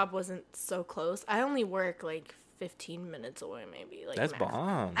my job wasn't so close, I only work like 15 minutes away, maybe. Like That's max.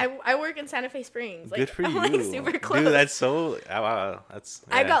 bomb. I work in Santa Fe Springs. Like, Good for I'm you, like super close. dude. That's so wow. That's.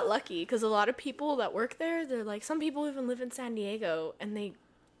 I Yeah. got lucky because a lot of people that work there, they're like, some people even live in San Diego and they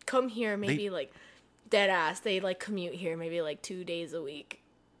come here maybe like dead ass. They like commute here maybe like 2 days a week.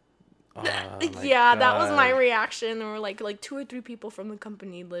 Oh, my Yeah, that was my God. reaction. There were like 2 or 3 people from the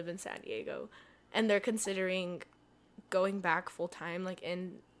company live in San Diego, and they're considering going back full time, like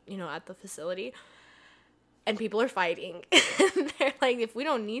in at the facility. And people are fighting. They're like, if we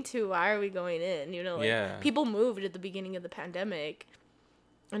don't need to, why are we going in? Like, Yeah. people moved at the beginning of the pandemic,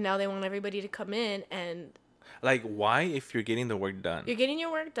 and now they want everybody to come in, and Like, why if you're getting the work done? you're getting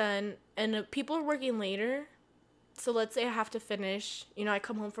your work done, and people are working later. So let's say I have to finish, I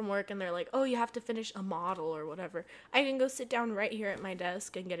come home from work and they're like, oh, you have to finish a model or whatever. I can go sit down right here at my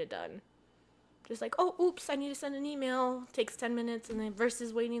desk and get it done. Just like, oh, oops, I need to send an email. Takes 10 minutes. And then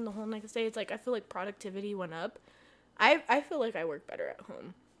versus waiting the whole next day, it's like, I feel like productivity went up. I feel like I work better at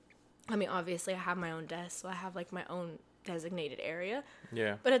home. I mean, obviously I have my own desk, so I have like my own designated area.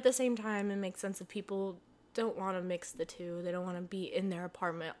 Yeah. But at the same time, it makes sense if people don't want to mix the two. They don't want to be in their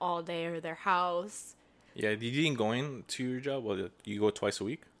apartment all day or their house. Yeah. Did you going to your job? Well, you go twice a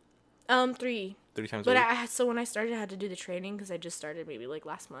week, 3. 3 times But a week. so when I started, I had to do the training because I just started maybe like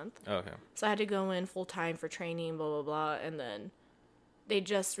last month. Oh, okay. So I had to go in full time for training, blah, blah, blah. And then they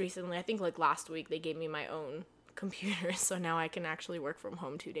just recently, I think like last week, they gave me my own computer. So now I can actually work from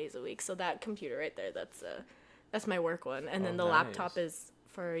home 2 days a week. So that computer right there, that's my work one. And then the laptop nice. is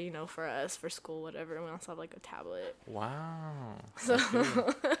for, for us, for school, whatever. And we also have like a tablet. Wow. So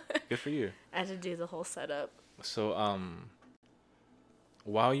Good for you. I had to do the whole setup. So,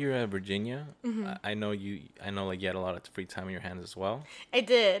 while you're at Virginia, Mm-hmm. I know like you had a lot of free time in your hands as well. I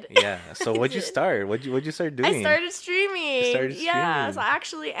did. Yeah. So what'd you did. start? What'd you start doing? I started streaming. started Yeah. streaming. So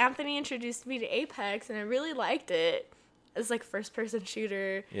actually, Anthony introduced me to Apex, and I really liked it. It's like first-person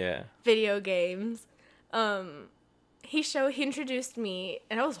shooter Yeah. video games. He introduced me,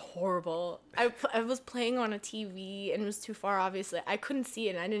 and it was horrible. I was playing on a TV, and it was too far. Obviously, I couldn't see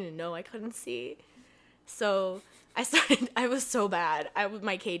it, and I didn't know I couldn't see. So I was so bad.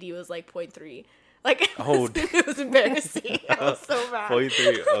 My KD was like 0.3. Like, it was embarrassing. I was so bad.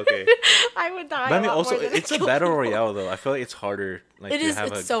 0.3. Okay. I would die. But I mean, lot also more than I it's a killed battle people. royale though. I feel like it's harder. Like It to is.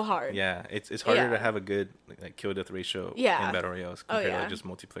 have It's so hard. Yeah, it's harder to Yeah. have a good like kill death ratio Yeah. in battle royales Oh, compared to yeah. like, just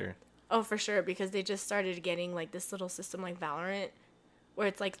multiplayer. Oh, for sure, because they just started getting like this little system like Valorant, where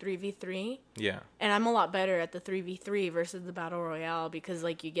it's like 3v3. Yeah. And I'm a lot better at the 3v3 versus the battle royale because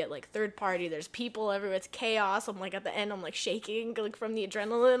like you get like third party, there's people everywhere, it's chaos. I'm like at the end I'm like shaking like from the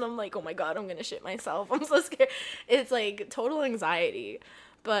adrenaline. I'm like, oh my god, I'm gonna shit myself. I'm so scared. It's like total anxiety.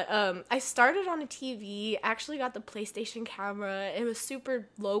 But I started on a TV, actually got the PlayStation camera. It was super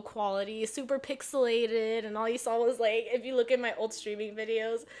low quality, super pixelated, and all you saw was like, if you look at my old streaming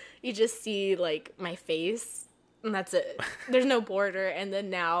videos, you just see like my face. And that's it. There's no border. And then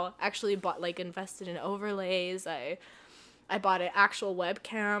now actually invested in overlays. I bought an actual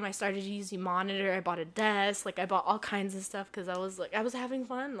webcam. I started using monitor. I bought a desk. Like I bought all kinds of stuff because I was having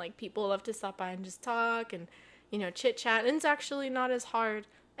fun. Like people love to stop by and just talk and, chit chat. And it's actually not as hard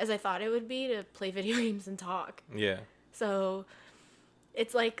as I thought it would be to play video games and talk. Yeah. So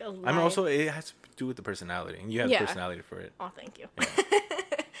it's like a I mean, also it has to do with the personality, and you have Yeah. the personality for it. Oh, thank you.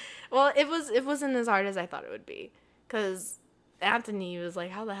 Well, it wasn't as hard as I thought it would be, because Anthony was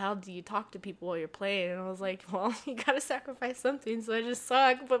like, how the hell do you talk to people while you're playing? And I was like, well, you gotta sacrifice something, so I just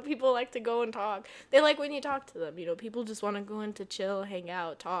suck, but people like to go and talk. They like when you talk to them, people just want to go in to chill, hang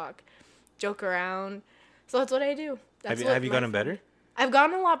out, talk, joke around. So that's what I do. Have you gotten better? I've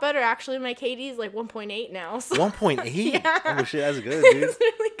gotten a lot better, actually. My KD is like 1.8 now. So 1.8? Yeah. Oh shit, that's good, dude. it's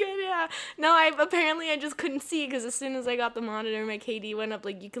really good, yeah. No, I just couldn't see because as soon as I got the monitor, my KD went up.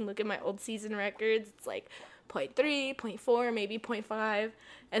 Like, you can look at my old season records. It's like 0.3, 0.4, maybe 0.5.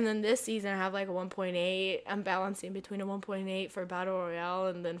 And then this season, I have like a 1.8. I'm balancing between a 1.8 for Battle Royale,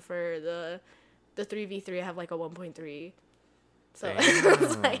 and then for the 3v3, I have like a 1.3. So it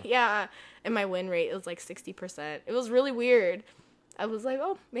was like, yeah. And my win rate was like 60%. It was really weird. I was like,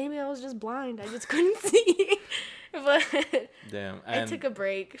 oh, maybe I was just blind. I just couldn't see. But Damn. I took a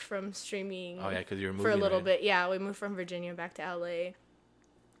break from streaming Oh yeah, because you were moving for a little right? bit. Yeah, we moved from Virginia back to LA.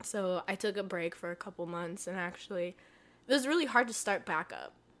 So I took a break for a couple months, and actually, it was really hard to start back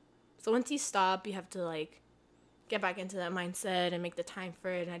up. So once you stop, you have to like get back into that mindset and make the time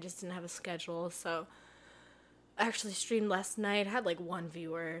for it. And I just didn't have a schedule. So I actually streamed last night. I had like 1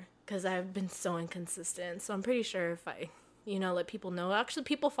 viewer because I've been so inconsistent. So I'm pretty sure if I, let people know. Actually,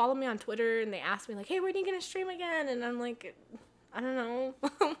 people follow me on Twitter and they ask me like, hey, when are you going to stream again? And I'm like, I don't know.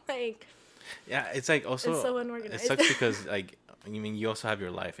 Like, yeah, it's like also, it's so unorganized. It sucks because like, you also have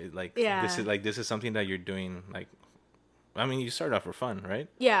your life. It, like, yeah. This is something that you're doing. Like, I mean, you started off for fun, right?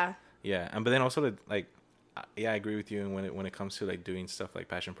 Yeah. Yeah. And, but then also like, yeah, I agree with you. And when it comes to like doing stuff like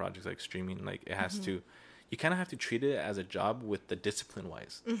passion projects, like streaming, like it has to, you kind of have to treat it as a job with the discipline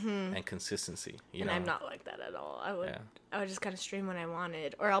wise and consistency. You know? I'm not like that at all. I would just kind of stream when I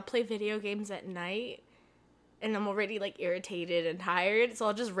wanted, or I'll play video games at night, and I'm already like irritated and tired, so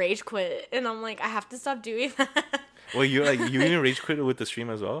I'll just rage quit, and I'm like, I have to stop doing that. Well, you even rage quit with the stream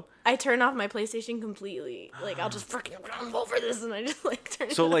as well? I turn off my PlayStation completely. Like, I'll just freaking run over this, and I just like turn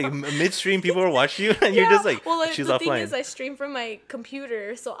it off. So like mid-stream, people are watching you, and you're just like, she's the offline. thing is, I stream from my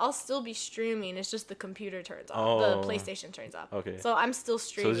computer, so I'll still be streaming. It's just the computer turns off. The PlayStation turns off. Okay. So I'm still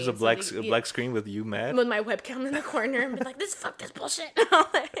streaming. So it's just a black screen with you mad? With my webcam in the corner and be like, fuck this bullshit.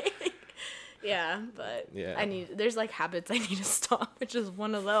 Yeah, but there's like habits I need to stop, which is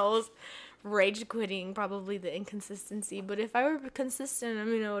one of those. Rage quitting, probably the inconsistency. But if I were consistent, I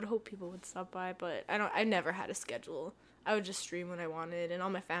mean, I would hope people would stop by. But I never had a schedule. I would just stream when I wanted, and all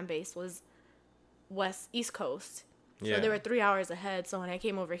my fan base was East Coast. So they were 3 hours ahead. So when I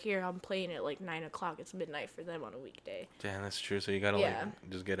came over here, I'm playing at like 9 o'clock. It's midnight for them on a weekday. Damn, that's true. So you gotta like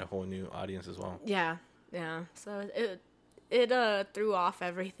just get a whole new audience as well. Yeah. So it threw off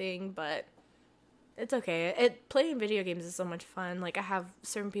everything, but it's okay. Playing video games is so much fun. Like, I have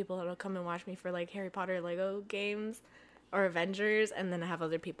certain people that'll come and watch me for like Harry Potter Lego games or Avengers, and then I have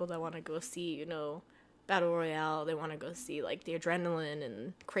other people that want to go see, Battle Royale. They want to go see like the adrenaline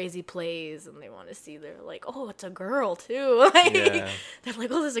and crazy plays, and they want to see, they're like, oh, it's a girl too. Like, they're like,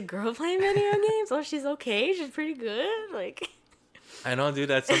 oh, there's a girl playing video games. Oh, she's okay. She's pretty good. Like, I know, dude.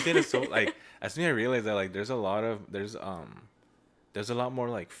 That's something that's so like. That's me. I realized that like there's a lot more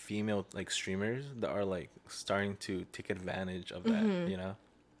like female like streamers that are like starting to take advantage of that.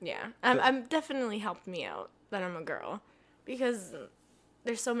 Yeah, I'm definitely helped me out that I'm a girl, because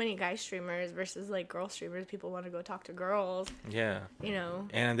there's so many guy streamers versus like girl streamers. People want to go talk to girls. Yeah.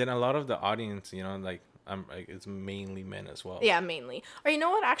 And then a lot of the audience, like it's mainly men as well. Yeah, mainly. Or you know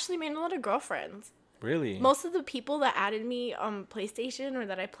what? I actually made a lot of girlfriends. Really? Most of the people that added me on PlayStation or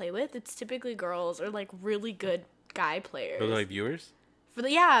that I play with, it's typically girls or like really good guy players. Those are like viewers?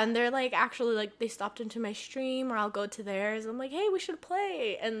 And they're like actually like they stopped into my stream, or I'll go to theirs. I'm like, hey, we should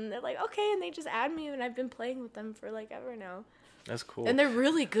play, and they're like, okay, and they just add me, and I've been playing with them for like ever now. That's cool. And they're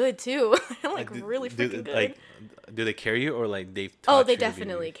really good too. They're like really freaking good. Like, do they carry you, or like they've taught Oh, they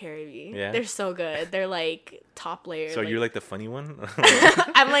definitely carry me. Yeah. They're so good. They're like top layer. So you're like the funny one?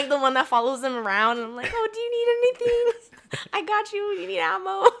 I'm like the one that follows them around, and I'm like, oh, do you need anything? I got you. You need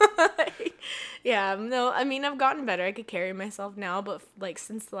ammo? Yeah, no, I mean, I've gotten better. I could carry myself now, but like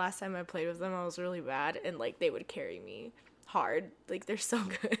since the last time I played with them, I was really bad, and like they would carry me hard. Like, they're so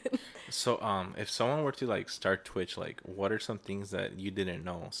good. So if someone were to like start Twitch, like what are some things that you didn't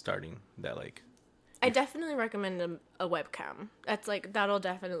know starting that like I definitely recommend a webcam. That's like, that'll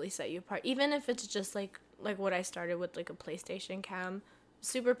definitely set you apart, even if it's just like what I started with, like a PlayStation cam,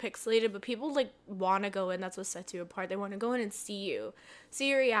 super pixelated, but people like want to go in. That's what sets you apart. They want to go in and see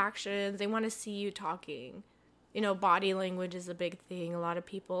your reactions. They want to see you talking. Body language is a big thing. A lot of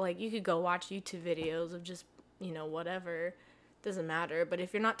people, like, you could go watch YouTube videos of just whatever, doesn't matter. But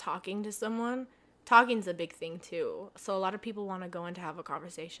if you're not talking to someone, talking's a big thing too. So a lot of people want to go in to have a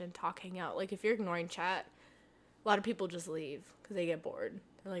conversation, talk, hang out. Like, if you're ignoring chat, a lot of people just leave because they get bored.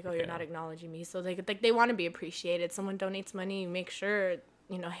 They're like, oh, you're not acknowledging me. So they want to be appreciated. Someone donates money, you make sure,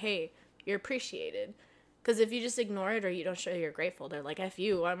 hey, you're appreciated. Because if you just ignore it or you don't show you're grateful, they're like, F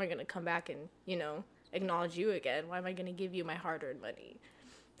you, why am I going to come back and, acknowledge you again? Why am I going to give you my hard-earned money?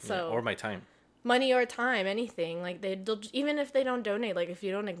 So or my time. Money or time, anything. Like, they'll even if they don't donate, like, if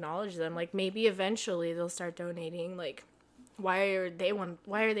you don't acknowledge them, like, maybe eventually they'll start donating. Like, why are they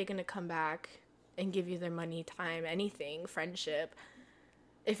going to come back and give you their money, time, anything, friendship,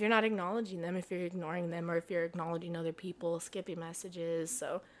 if you're not acknowledging them, if you're ignoring them, or if you're acknowledging other people, skipping messages?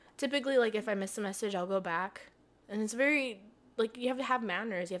 So typically, like, if I miss a message, I'll go back, and it's very, like, you have to have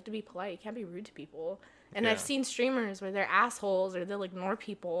manners, you have to be polite, you can't be rude to people. And I've seen streamers where they're assholes, or they'll ignore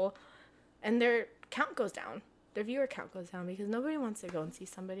people, and their count goes down, their viewer count goes down, because nobody wants to go and see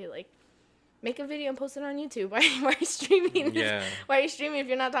somebody, like, make a video and post it on YouTube. Why are you streaming? Yeah. Why are you streaming if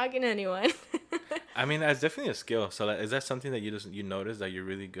you're not talking to anyone? I mean, that's definitely a skill. So, like, is that something that you notice that you're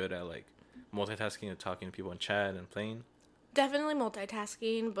really good at, like, multitasking and talking to people in chat and playing? Definitely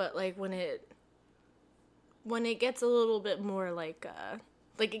multitasking, but like when it gets a little bit more like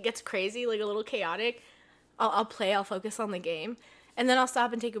it gets crazy, like a little chaotic, I'll focus on the game. And then I'll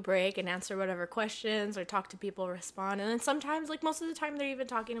stop and take a break and answer whatever questions or talk to people, respond. And then sometimes, like most of the time, they're even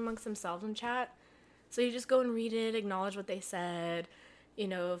talking amongst themselves in chat. So you just go and read it, acknowledge what they said. You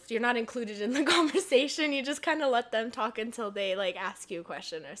know, if you're not included in the conversation, you just kind of let them talk until they, like, ask you a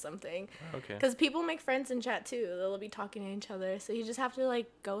question or something. Okay. Because people make friends in chat, too. They'll be talking to each other. So you just have to, like,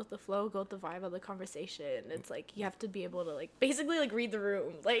 go with the flow, go with the vibe of the conversation. It's, like, you have to be able to, like, basically, like, read the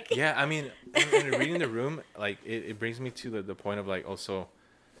room. Like, Yeah, I mean, and reading the room, like, it brings me to the point of, like, also,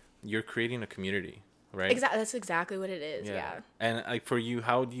 you're creating a community, right? exactly. That's exactly what it is, yeah. And, like, for you,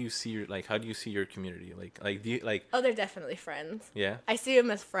 how do you see your community? Like, do you, like... Oh, they're definitely friends. Yeah? I see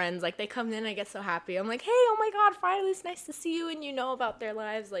them as friends. Like, they come in, I get so happy. I'm like, hey, oh my god, finally, it's nice to see you, and you know about their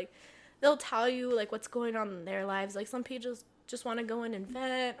lives. Like, they'll tell you, like, what's going on in their lives. Like, some people just want to go in and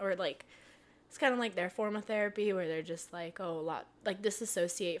vent, or, like, it's kind of like their form of therapy, where they're just, like, like,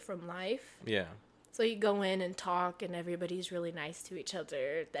 disassociate from life. Yeah. So you go in and talk, and everybody's really nice to each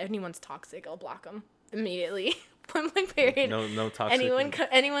other. If anyone's toxic, I'll block them immediately. Point blank period. No toxic.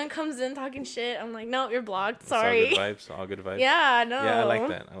 Anyone comes in talking shit, I'm like, no, you're blocked. Sorry. It's all good vibes. Yeah, no. Yeah, I like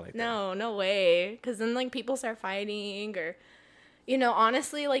that. No way. Because then, like, people start fighting, or, you know,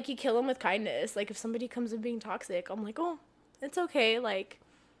 honestly, like, you kill them with kindness. Like, if somebody comes in being toxic, I'm like, oh, it's okay. Like,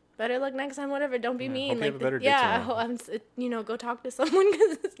 better luck next time, whatever. Don't be mean. Hope you like, have a better day tomorrow. you know, go talk to someone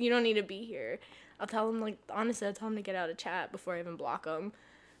because you don't need to be here. I'll tell them, like, honestly, I'll tell them to get out of chat before I even block them.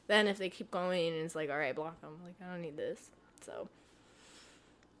 Then if they keep going, and it's like, all right, block them. Like, I don't need this. So,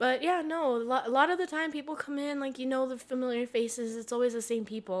 but yeah, no, a lot of the time people come in, like, you know, the familiar faces. It's always the same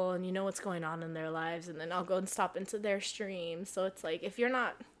people, and you know what's going on in their lives. And then I'll go and stop into their stream. So it's like, if you're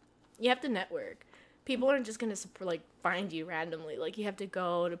not, you have to network. People aren't just gonna like find you randomly. Like, you have to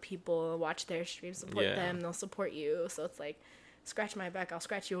go to people and watch their stream, support them. They'll support you. So it's like, scratch my back, I'll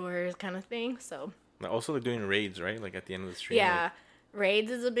scratch yours, kind of thing. So also, they're doing raids, right? Like, at the end of the stream. Yeah. Like...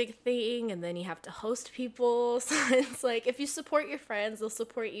 Raids is a big thing, and then you have to host people. So it's like, if you support your friends, they'll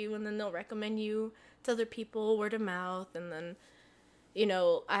support you, and then they'll recommend you to other people, word of mouth. And then, you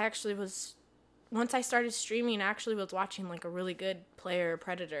know, once I started streaming, I actually was watching, like, a really good player,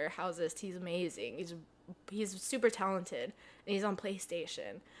 Predator, Houses. He's amazing. He's super talented, and he's on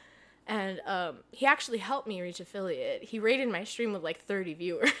PlayStation. And he actually helped me reach affiliate. He rated my stream with, like, 30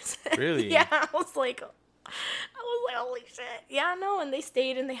 viewers. Really? Yeah, I was like, holy shit. Yeah, no, and they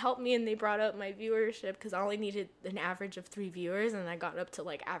stayed and they helped me and they brought up my viewership because I only needed an average of 3 viewers, and I got up to,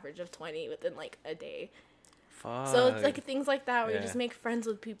 like, average of 20 within, like, a day. Fuck. So it's, like, things like that where you just make friends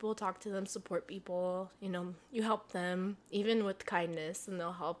with people, talk to them, support people. You know, you help them, even with kindness, and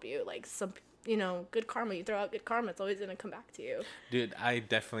they'll help you. Like, some, you know, good karma. You throw out good karma, it's always going to come back to you. Dude, I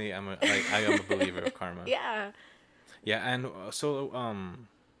definitely am I am a believer of karma. Yeah. Yeah, and so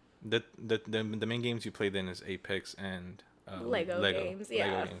the main games you play then is Apex and Lego games. Yeah.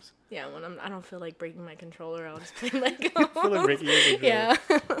 Lego games. Yeah, when I don't feel like breaking my controller, I'll just play Lego. Feel like breaking your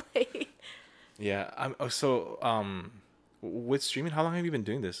controller. Yeah. Yeah. With streaming, how long have you been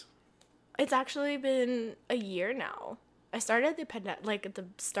doing this? It's actually been a year now. I started at the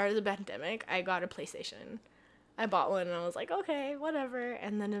start of the pandemic. I got a PlayStation. I bought one and I was like, okay, whatever.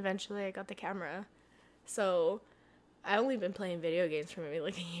 And then eventually I got the camera. So I only been playing video games for maybe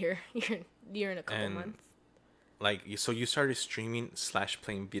like a year and a couple months. Like, so you started streaming /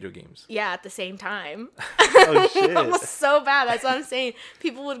 playing video games? Yeah, at the same time. Oh, shit. I was so bad. That's what I'm saying.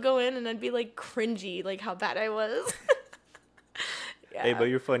 People would go in and I'd be like cringy, like how bad I was. Yeah. Hey, but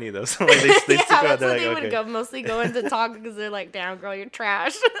you're funny though. So like, they stick out there, like, would go, mostly go in to talk because they're like, damn, girl, you're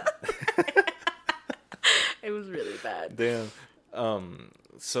trash. It was really bad. Damn.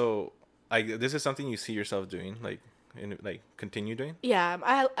 So, like, this is something you see yourself doing, like, continue doing? Yeah,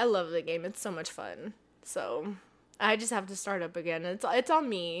 I love the game. It's so much fun. So I just have to start up again. It's on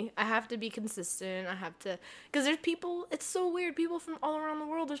me. I have to be consistent. I have to, because there's people, it's so weird, people from all around the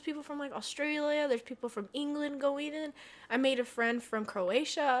world. There's people from, like, Australia. There's people from England going in. I made a friend from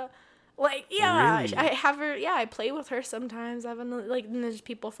Croatia. Like, yeah, really? I have her, yeah, I play with her sometimes. I have like, and there's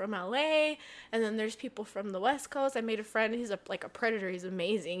people from LA, and then there's people from the West Coast. I made a friend, he's a Predator. He's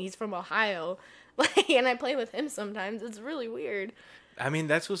amazing. He's from Ohio. Like, and I play with him sometimes. It's really weird. I mean,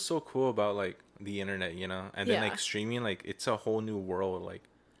 that's what's so cool about, like, the internet, you know? And then, like, streaming, like, it's a whole new world, like.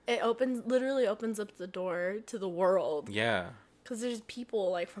 It literally opens up the door to the world. Yeah. Because there's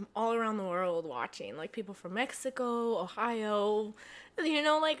people, like, from all around the world watching. Like, people from Mexico, Ohio, you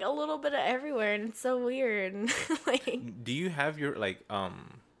know, like, a little bit of everywhere. And it's so weird. Like, do you have your, like,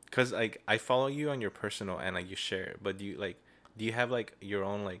 Cause like I follow you on your personal and like you share, but do you have like your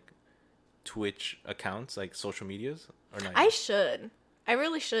own like Twitch accounts, like social medias, or not I yet? should. I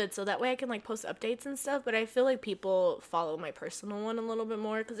really should, so that way I can like post updates and stuff. But I feel like people follow my personal one a little bit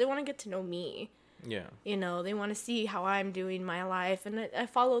more because they want to get to know me. Yeah. You know, they want to see how I'm doing my life, and I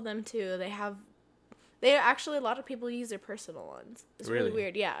follow them too. They actually, a lot of people use their personal ones. It's really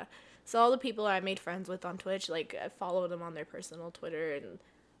weird, yeah. So all the people I made friends with on Twitch, like I follow them on their personal Twitter, and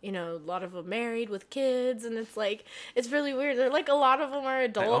you know, a lot of them married with kids, and it's like it's really weird. They're like a lot of them are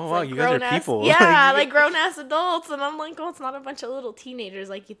adults, oh wow, like you guys are people. yeah, like grown ass adults, and I'm like, oh, it's not a bunch of little teenagers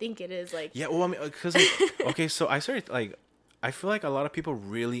like you think it is. Like, Yeah, well, I mean, because like, okay, so I started like, I feel like a lot of people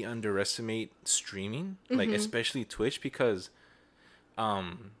really underestimate streaming, like especially Twitch, because,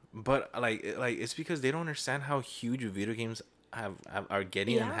 but like it's because they don't understand how huge video games are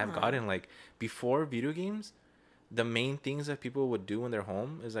getting and have Yeah. gotten. Like before video games, the main things that people would do when they're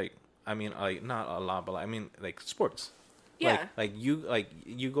home is like, I mean, like not a lot, but I mean like sports. yeah, Like you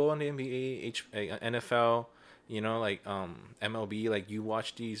go on the NBA, NFL, you know, like MLB, like you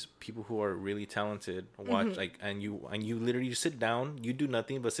watch these people who are really talented watch like and you literally sit down, you do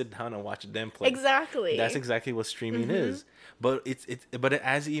nothing but sit down and watch them play. exactly. That's exactly what streaming is. But but it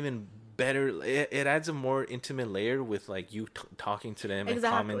adds even better, it adds a more intimate layer with like you talking to them and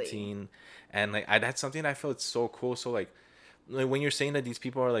Exactly. commenting, and like that's something I felt so cool. So like when you're saying that these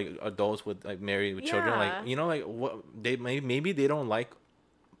people are like adults with like married with children, Yeah. like you know, like what they maybe they don't like,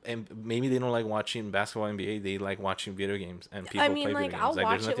 and maybe they don't like watching basketball NBA, they like watching video games, and people I play mean, video like games. I'll Like there's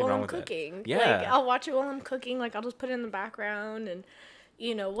watch it nothing while wrong I'm with that. cooking. Yeah. Like I'll watch it while I'm cooking. Like I'll just put it in the background and,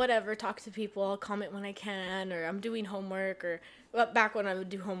 you know, whatever. Talk to people. I'll comment when I can, or I'm doing homework, or well, back when I would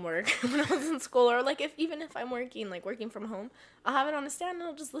do homework when I was in school, or like even if I'm working, like working from home, I'll have it on a stand and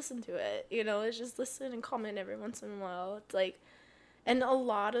I'll just listen to it. You know, it's just listen and comment every once in a while. It's like, and a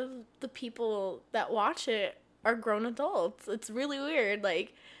lot of the people that watch it are grown adults. It's really weird.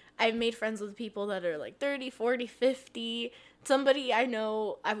 Like, I've made friends with people that are like 30, 40, 50. Somebody I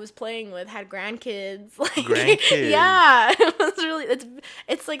know I was playing with had grandkids. Like, Grandkids. yeah, it was really,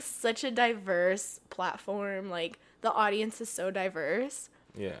 it's like such a diverse platform. Like, the audience is so diverse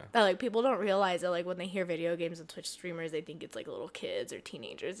Yeah. that like people don't realize that like when they hear video games and Twitch streamers, they think it's like little kids or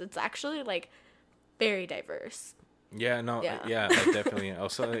teenagers. It's actually like very diverse. Yeah, no, Yeah. yeah, I definitely.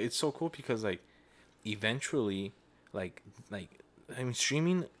 Also, it's so cool because like, eventually, like, I mean,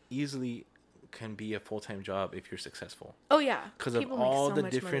 streaming easily can be a full-time job if you're successful Oh yeah, because of people make all so the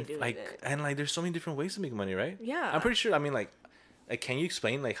much different money doing like, it. and like, there's so many different ways to make money, right? Yeah. I'm pretty sure. I mean, like, can you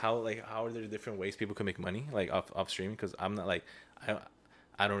explain like how are there different ways people can make money like off streaming? Because I'm not like,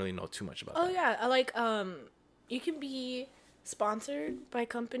 I don't really know too much about Oh that. yeah, I like you can be sponsored by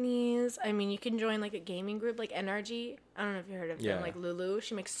companies. I mean, you can join like a gaming group like NRG. I don't know if you heard of Yeah. them. Like Lulu,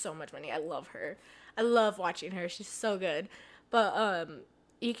 she makes so much money. I love her. I love watching her. She's so good. But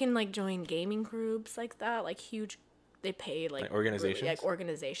you can like join gaming groups like that, like huge. They pay like organizations? like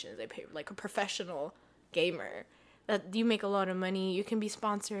organizations. They pay like a professional gamer. That you make a lot of money. You can be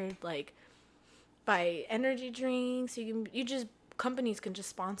sponsored like by energy drinks. You just companies can just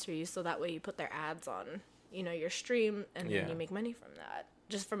sponsor you, so that way you put their ads on, you know, your stream, and Yeah. then you make money from that,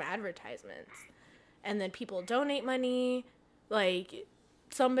 just from advertisements. And then people donate money. Like,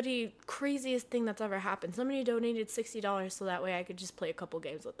 somebody, craziest thing that's ever happened, somebody donated $60 so that way I could just play a couple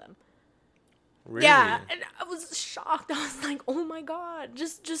games with them. Really? Yeah, and I was shocked. I was like, oh my god,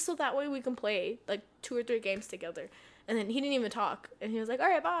 just so that way we can play like 2 or 3 games together. And then he didn't even talk, and he was like, all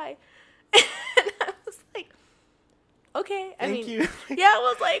right, bye. And I was like, okay. Thank you. Yeah, I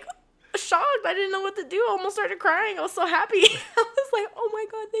was like shocked. I didn't know what to do. I almost started crying. I was so happy. I was like, oh my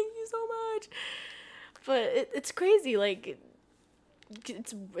god, thank you so much. But it's crazy. Like,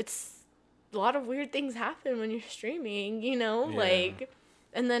 it's a lot of weird things happen when you're streaming, you know? Yeah. Like,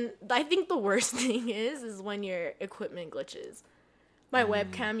 and then I think the worst thing is when your equipment glitches. My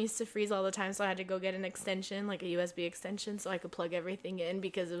webcam used to freeze all the time, so I had to go get an extension, like a USB extension, so I could plug everything in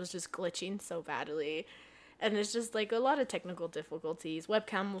because it was just glitching so badly. And it's just like a lot of technical difficulties.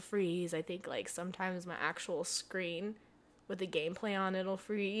 Webcam will freeze. I think like sometimes my actual screen with the gameplay on it'll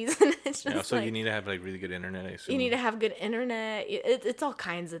freeze. And it's just Yeah, so like, you need to have like really good internet, I assume. you need to have good internet. It's all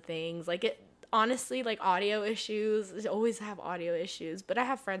kinds of things. Like, it honestly, like audio issues, I always have audio issues. But I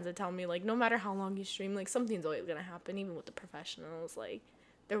have friends that tell me like no matter how long you stream, like something's always gonna happen. Even with the professionals, like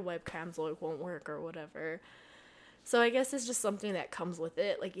their webcams like won't work or whatever. So I guess it's just something that comes with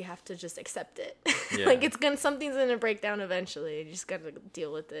it. Like, you have to just accept it. Yeah. Like, something's gonna break down eventually. You just gotta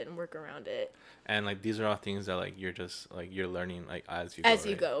deal with it and work around it And like these are all things that like you're just like you're learning like as you as go,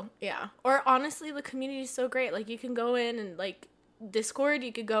 you right? go. Yeah. Or honestly, the community is so great. Like, you can go in and like Discord,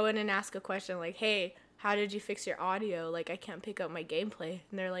 you could go in and ask a question like, hey, how did you fix your audio? Like, I can't pick up my gameplay.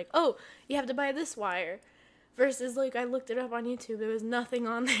 And they're like, oh, you have to buy this wire. Versus, like, I looked it up on YouTube. There was nothing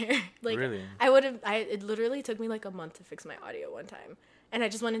on there. Like, Really? It literally took me, like, a month to fix my audio one time. And I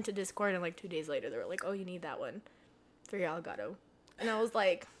just went into Discord, and, like, 2 days later, they were like, oh, you need that one for your Elgato. And I was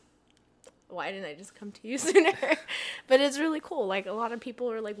like, why didn't I just come to you sooner? But it's really cool. Like, a lot of people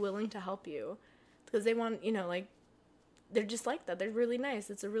are, like, willing to help you. Because they want, you know, like, they're just like that. They're really nice.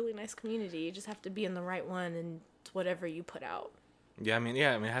 It's a really nice community. You just have to be in the right one and whatever you put out. Yeah, I mean,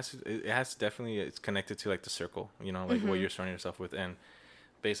 it has to definitely, it's connected to like the circle, you know, like what you're surrounding yourself with, and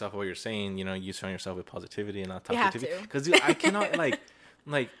based off of what you're saying, you know, you surround yourself with positivity and not toxicity. Because I cannot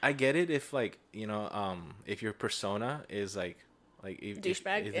like I get it if like, you know, if your persona is like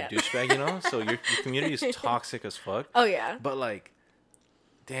douchebag, is a douchebag, you know, so your community is toxic as fuck. Oh yeah. But like,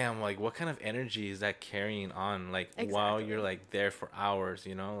 damn, like what kind of energy is that carrying on? Like while you're like there for hours,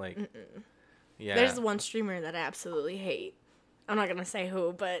 you know, like. Yeah. There's one streamer that I absolutely hate. I'm not gonna say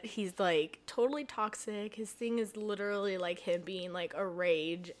who, but he's like totally toxic. His thing is literally like him being like a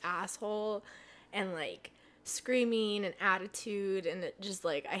rage asshole and like screaming and attitude, and it just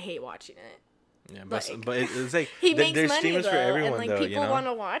like I hate watching it. Yeah, but it's like he makes there's money streamers though, for everyone, and like though, people you know? want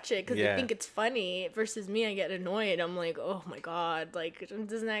to watch it because Yeah. they think it's funny. Versus me, I get annoyed. I'm like, oh my god, like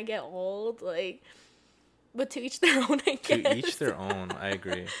doesn't that get old? Like, but to each their own, I guess. To each their own. I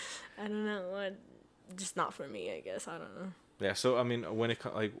agree. I don't know. Just not for me, I guess. I don't know. Yeah, so I mean, when it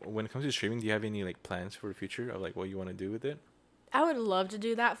comes to streaming, do you have any like plans for the future of like what you want to do with it? I would love to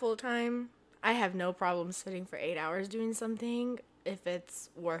do that full time. I have no problem sitting for 8 hours doing something if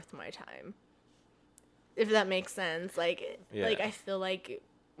it's worth my time. If that makes sense. Like I feel like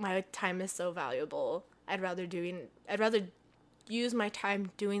my time is so valuable. I'd rather use my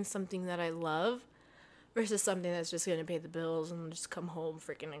time doing something that I love versus something that's just gonna pay the bills and just come home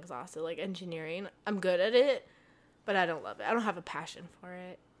freaking exhausted. Like engineering, I'm good at it, but I don't love it. I don't have a passion for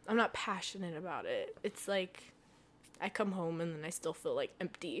it. I'm not passionate about it. It's like I come home and then I still feel like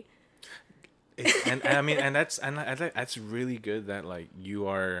empty. And I mean, and that's really good that like you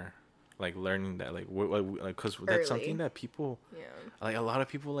are like learning that like because that's something that people like a lot of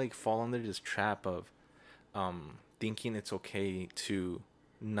people like fall under this trap of thinking it's okay to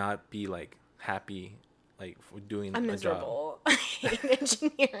not be like happy like for doing I'm a miserable. I hate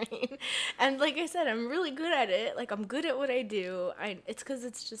engineering, and like I said, I'm really good at it. Like I'm good at what I do. It's because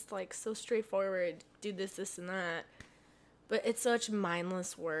it's just like so straightforward. Do this, and that. But it's such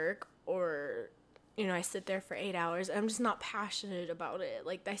mindless work, or you know, I sit there for 8 hours. And I'm just not passionate about it.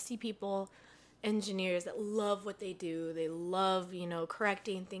 Like I see people, engineers that love what they do. They love, you know,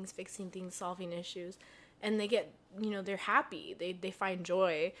 correcting things, fixing things, solving issues, and they get, you know, they're happy. They find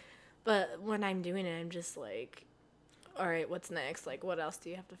joy. But when I'm doing it, I'm just like, all right, what's next? Like, what else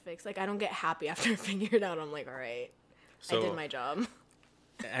do you have to fix? Like, I don't get happy after I figure it out. I'm like, all right, I did my job.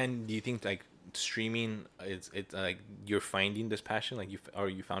 And do you think like streaming it's like you're finding this passion, like you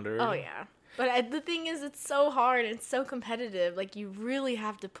found it already? Oh yeah, but the thing is, it's so hard. It's so competitive. Like, you really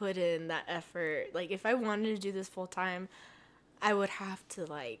have to put in that effort. Like, if I wanted to do this full time, I would have to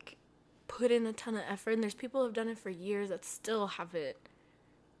like put in a ton of effort. And there's people who've done it for years that still haven't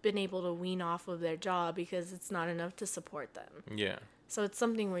been able to wean off of their job because it's not enough to support them. Yeah. So it's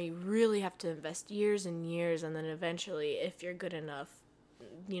something where you really have to invest years and years, and then eventually, if you're good enough,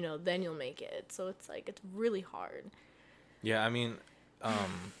 you know, then you'll make it. So it's like, it's really hard. Yeah, I mean,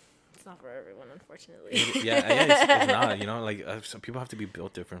 it's not for everyone, unfortunately. It's not, you know, like some people have to be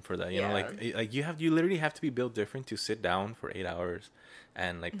built different for that, you know, Yeah. like you literally have to be built different to sit down for 8 hours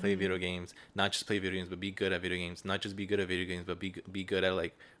and like play video games, not just play video games, but be good at video games, not just be good at video games, but be good at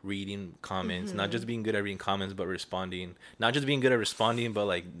like reading comments, not just being good at reading comments, but responding, not just being good at responding, but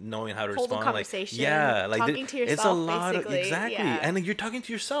like knowing how to Hold a respond. conversation, like, yeah, like talking to yourself, it's a lot basically. of, exactly. Yeah. And like, you're talking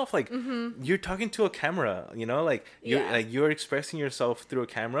to yourself, like you're talking to a camera, you know, like you're expressing yourself through a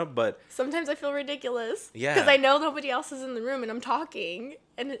camera, but sometimes I feel ridiculous. Yeah. Because I know nobody else is in the room and I'm talking.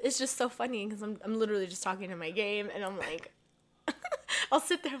 And it's just so funny because I'm literally just talking to my game and I'm like, I'll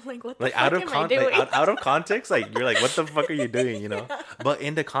sit there like, what the like fuck out of am I doing? like, out of context, like you're like, what the fuck are you doing, you know? But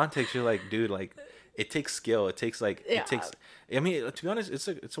in the context, you're like, dude, like it takes skill. It takes like it takes. I mean, to be honest,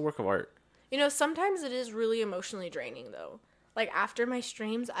 it's a work of art. You know, sometimes it is really emotionally draining though. Like after my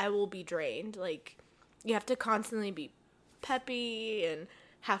streams, I will be drained. Like you have to constantly be peppy and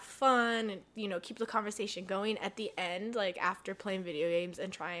have fun and, you know, keep the conversation going. At the end, like after playing video games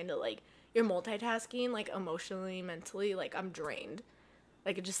and trying to like, you're multitasking, like emotionally, mentally, like I'm drained.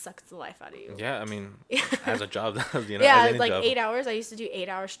 Like, it just sucks the life out of you. Yeah, I mean, as a job, as Yeah, any like job. 8 hours. I used to do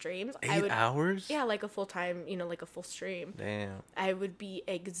 8-hour streams. 8 hours? Yeah, like a full time, like a full stream. Damn. I would be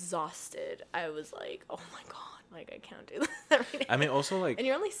exhausted. I was like, oh my God, like I can't do this every day. I mean, also like, and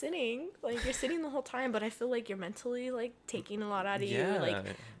you're only sitting, like you're sitting the whole time, but I feel like you're mentally like taking a lot out of you, like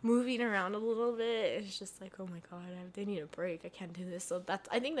moving around a little bit. It's just like, oh my God, they need a break. I can't do this. So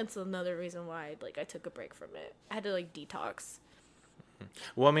I think that's another reason why like I took a break from it. I had to like detox.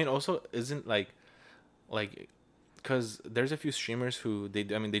 Well, I mean, also isn't like, because there's a few streamers who they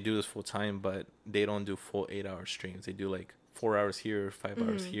do this full time, but they don't do full 8 hour streams. They do like 4 hours here, 5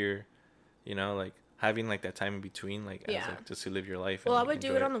 hours here, like having like that time in between, like as like just to live your life. Well, and, I like, would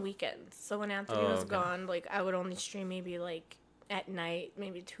do it on the weekends. So when Anthony was gone, like I would only stream maybe like at night,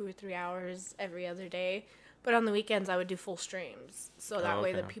 maybe 2 or 3 hours every other day. But on the weekends, I would do full streams. So that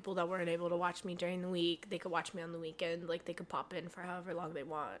way the people that weren't able to watch me during the week, they could watch me on the weekend. Like, they could pop in for however long they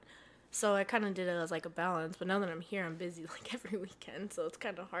want. So I kind of did it as, like, a balance. But now that I'm here, I'm busy, like, every weekend. So it's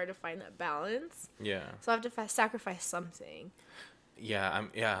kind of hard to find that balance. Yeah. So I have to sacrifice something. Yeah,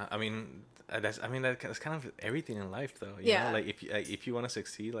 I mean, that's kind of everything in life, though. You know? Like, if you want to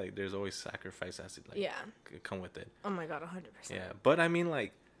succeed, like, there's always sacrifice that has to, like, come with it. Oh, my God, 100%. Yeah, but, I mean,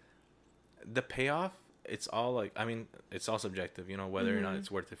 like, the payoff... It's all like, I mean, it's all subjective, whether or not it's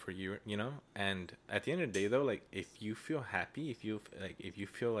worth it for you, and at the end of the day though, like if you feel happy, if you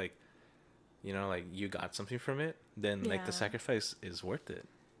feel like, like you got something from it, then like the sacrifice is worth it,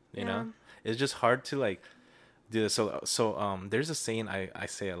 you know. It's just hard to like do this. So there's a saying I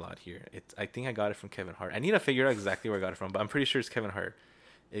say a lot here. I think I got it from Kevin Hart. I need to figure out exactly where I got it from, but I'm pretty sure it's Kevin Hart.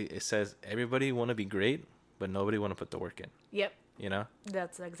 It says everybody want to be great, but nobody want to put the work in. Yep.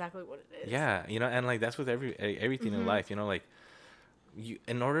 That's exactly what it is. Yeah, and like that's with everything in life, like you,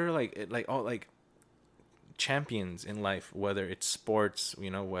 in order like champions in life, whether it's sports,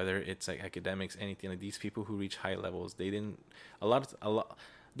 whether it's like academics, anything, like these people who reach high levels, they didn't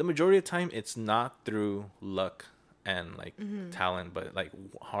the majority of the time it's not through luck and like talent, but like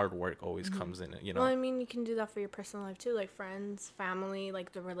hard work always comes in it. Well, I mean, you can do that for your personal life too, like friends, family,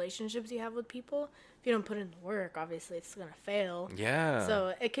 like the relationships you have with people. If you don't put in the work, obviously it's gonna fail. Yeah.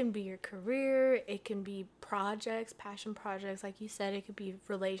 So it can be your career, it can be projects, passion projects, like you said, it could be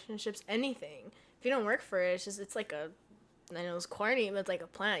relationships, anything. If you don't work for it, it's like I know it's corny, but it's like a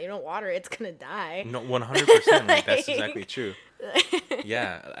plant. You don't water it, it's gonna die. No, 100%. Like, that's exactly true.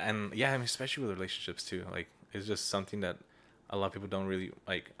 Yeah, and I mean, especially with relationships too. Like, it's just something that a lot of people don't really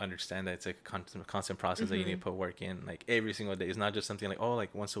like understand, that it's like a constant process that you need to put work in like every single day. It's not just something like, oh,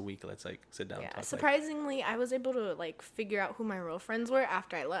 like once a week, let's like sit down. Yeah, talk, surprisingly, like, I was able to like figure out who my real friends were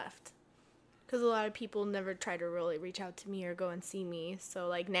after I left. Because a lot of people never try to really reach out to me or go and see me. So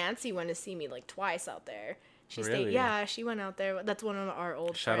like Nancy went to see me like twice out there. She stayed. Yeah, she went out there. That's one of our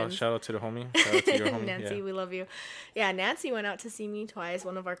old friends. Shout out to the homie. Shout out to your homie. Nancy, we love you. Yeah, Nancy went out to see me twice.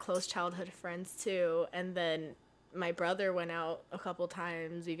 One of our close childhood friends too. And then my brother went out a couple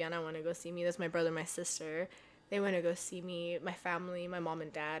times. Viviana went to go see me. That's my brother, my sister. They went to go see me. My family, my mom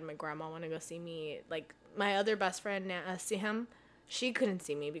and dad, my grandma went to go see me. Like my other best friend, Siham, she couldn't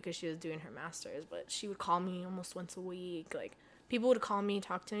see me because she was doing her master's, but she would call me almost once a week. Like people would call me,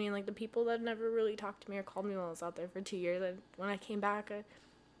 talk to me, and like the people that never really talked to me or called me while I was out there for 2 years, and when I came back, I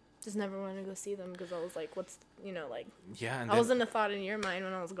just never wanted to go see them because I was like, what's, like, yeah, and I wasn't a thought in your mind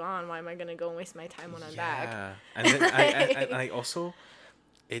when I was gone. Why am I gonna go and waste my time when I'm back? Yeah, and then I also,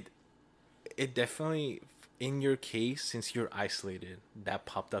 it definitely, in your case, since you're isolated, that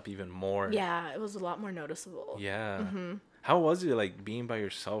popped up even more. Yeah, it was a lot more noticeable. Yeah. How was it like being by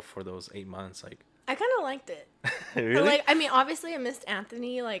yourself for those 8 months? Like, I kind of liked it. Really? But, like, I mean, obviously I missed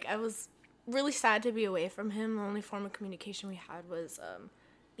Anthony. Like, I was really sad to be away from him. The only form of communication we had was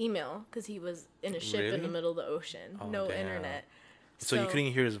email because he was in a ship in the middle of the ocean. Oh, no internet. So you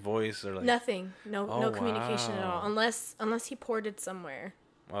couldn't hear his voice or like nothing. No communication at all. Unless he ported somewhere.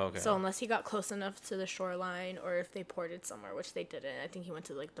 Oh, okay. So unless he got close enough to the shoreline, or if they ported somewhere, which they didn't. I think he went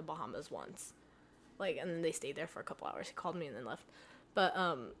to like the Bahamas once. Like, and then they stayed there for a couple hours. He called me and then left. But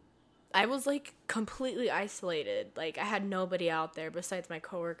I was like completely isolated. Like, I had nobody out there besides my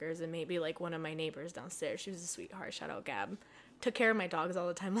coworkers and maybe like one of my neighbors downstairs. She was a sweetheart. Shout out Gab. Took care of my dogs all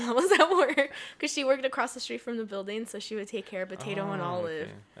the time while I was at work because she worked across the street from the building, so she would take care of Potato and Olive.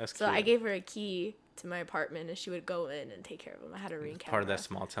 Okay. That's so cute. I gave her a key to my apartment and she would go in and take care of them. I had a Ring camera. Part of that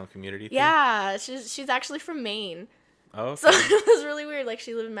small town community thing? Yeah, she's actually from Maine. Oh, okay. So it was really weird. Like,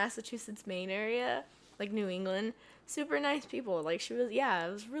 she lived in Massachusetts, Maine area, like New England. Super nice people. Like, she was, yeah,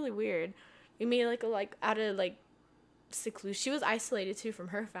 it was really weird. We made like out of like seclusion. She was isolated too from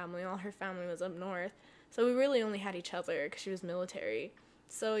her family. All her family was up north. So we really only had each other because she was military.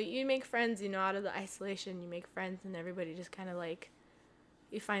 So you make friends, out of the isolation, you make friends, and everybody just kind of like,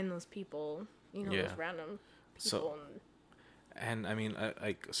 you find those people, Yeah. those random So- people. And I mean,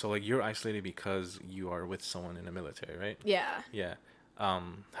 so like you're isolated because you are with someone in the military, right? Yeah. Yeah.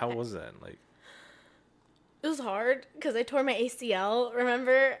 How was that? Like, It was hard because I tore my ACL.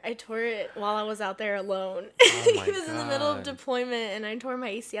 Remember, I tore it while I was out there alone. Oh my He was in the middle of God. deployment, and I tore my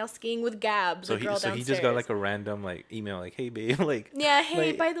ACL skiing with Gab, so the girl he just got downstairs. like a random like email, like, hey babe, like. Yeah, hey,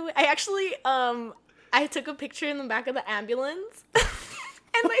 like- by the way, I actually, I took a picture in the back of the ambulance.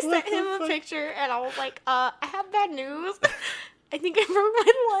 And I sent him a picture, and I was like, I have bad news. I think I broke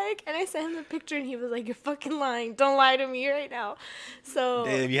my leg. And I sent him the picture, and he was like, you're fucking lying. Don't lie to me right now. So...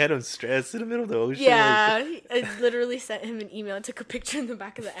 Damn, you had him stressed in the middle of the ocean. Yeah, I literally sent him an email. I took a picture in the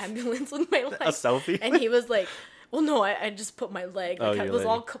back of the ambulance with my leg. A selfie? And he was like, well, no, I just put my leg. Oh, Like, I your was leg.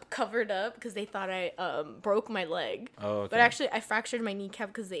 all covered up because they thought I broke my leg. Oh, okay. But actually, I fractured my kneecap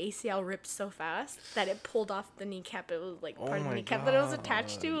because the ACL ripped so fast that it pulled off the kneecap. It was like Oh part of the my kneecap that it was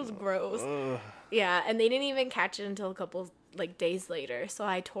attached to. It was gross. Ugh. Yeah, and they didn't even catch it until a couple like days later. So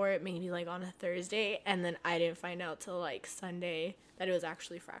I tore it maybe like on a Thursday, and then I didn't find out till like Sunday that it was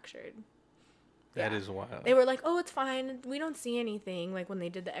actually fractured. That Yeah. is wild. They were like, "Oh, it's fine. We don't see anything." Like when they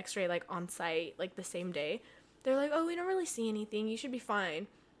did the X-ray like on site, like the same day, they're like, "Oh, we don't really see anything. You should be fine."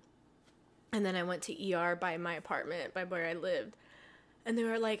 And then I went to ER by my apartment, by where I lived, and they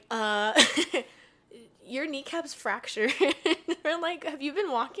were like, your kneecap's fractured." They're like, "Have you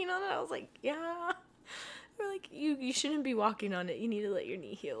been walking on it?" I was like, "Yeah." They're like, you shouldn't be walking on it. You need to let your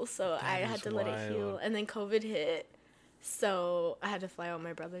knee heal. So I That had is to let it heal. wild. And then COVID hit. So I had to fly out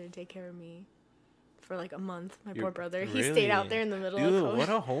my brother to take care of me for like a month. My poor brother. He stayed out Really? there in the middle Dude, of COVID. what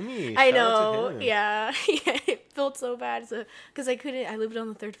a homie. I Shout out to know. him. Yeah. Yeah. It felt so bad. So, because I lived on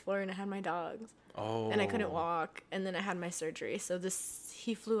the 3rd floor and I had my dogs. Oh. And I couldn't walk. And then I had my surgery. So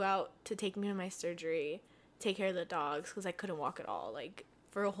he flew out to take me to my surgery, take care of the dogs because I couldn't walk at all. Like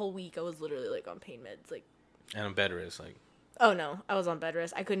for a whole week, I was literally like on pain meds. Like, And a bed rest, like. oh no, I was on bed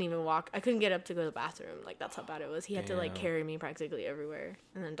rest. I couldn't even walk. I couldn't get up to go to the bathroom. Like that's how bad it was. He had to like Damn. carry me practically everywhere.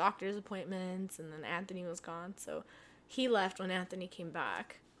 And then doctor's appointments, and then Anthony was gone. So he left when Anthony came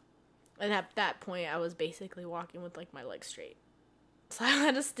back. And at that point I was basically walking with like my legs straight. So I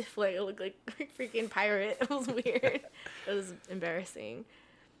had a stiff leg. I looked like a freaking pirate. It was weird. It was embarrassing.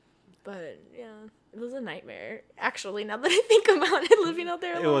 But yeah, it was a nightmare. Actually, now that I think about it, living out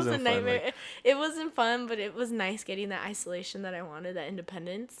there alone was a wasn't fun, nightmare. like- It wasn't fun, but it was nice getting that isolation that I wanted, that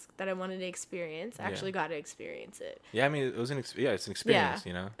independence that I wanted to experience. I Yeah. actually got to experience it. Yeah, I mean, it was it's an experience,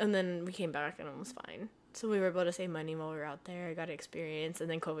 you know? And then we came back and it was fine. So we were able to save money while we were out there. I got to experience, and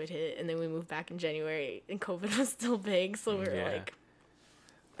then COVID hit, and then we moved back in January, and COVID was still big, so we were Yeah. like,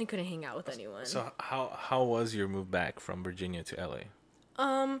 I couldn't hang out with anyone. So how was your move back from Virginia to LA?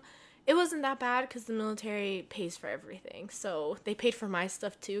 It wasn't that bad because the military pays for everything. So they paid for my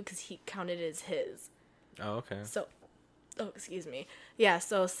stuff too because he counted it as his. Oh, okay. So, excuse me. Yeah,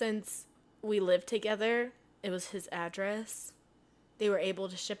 so since we lived together, it was his address. They were able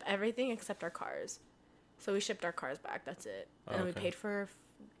to ship everything except our cars. So we shipped our cars back. That's it. Oh, And we okay.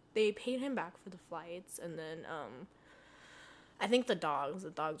 they paid him back for the flights. And then, I think the dogs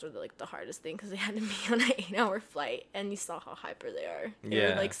were like the hardest thing because they had to be on an 8-hour flight, and you saw how hyper they are. They Yeah.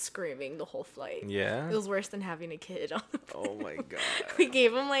 were like screaming the whole flight. Yeah? It was worse than having a kid on the Oh my god. we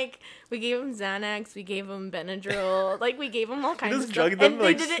gave him Xanax, we gave him Benadryl, like we gave him all kinds just of drugged stuff. them, And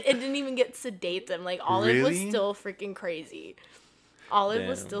like, it didn't even get sedate them. Like Olive was Really? still freaking crazy. Olive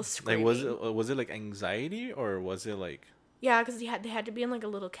was Damn. still Like, screaming. was it like anxiety or was it like Yeah, because they had to be in like a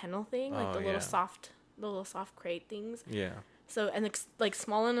little kennel thing, like Oh, the little yeah. soft crate things. yeah. So and it's like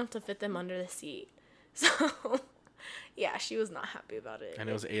small enough to fit them under the seat. So yeah, she was not happy about it. And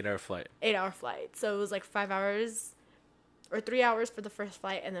it was an 8-hour flight. 8-hour flight. So it was like 5 hours or 3 hours for the first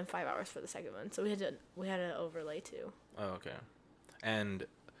flight and then 5 hours for the second one. So we had to overlay too. Oh, okay. And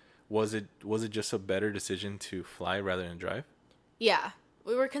was it just a better decision to fly rather than drive? Yeah.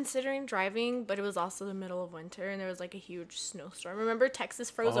 We were considering driving, but it was also the middle of winter and there was like a huge snowstorm. Remember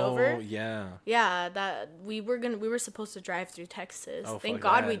Texas froze over? Oh, yeah. Yeah, that we were supposed to drive through Texas. Oh, Thank fuck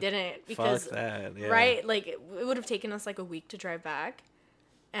God that. we didn't because Fuck that. Yeah. right, like it would have taken us like a week to drive back.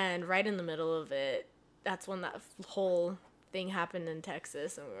 And right in the middle of it, that's when that whole thing happened in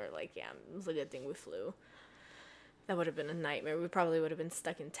Texas, and we were like, yeah, it was a good thing we flew. That would have been a nightmare. We probably would have been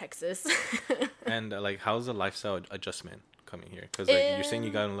stuck in Texas. And like, how's the lifestyle adjustment coming here? Because like you're saying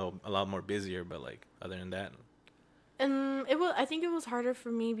you got a lot more busier, but like other than that, I think it was harder for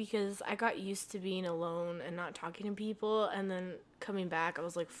me because I got used to being alone and not talking to people, and then coming back, I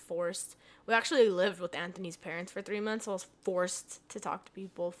was like forced. We actually lived with Anthony's parents for 3 months, so I was forced to talk to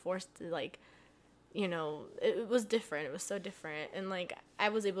people, forced to like, it was different. It was so different, and like I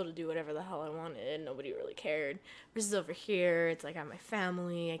was able to do whatever the hell I wanted. Nobody really cared. Versus over here, it's like I'm my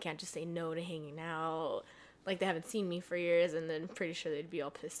family. I can't just say no to hanging out. Like, they haven't seen me for years, and then pretty sure they'd be all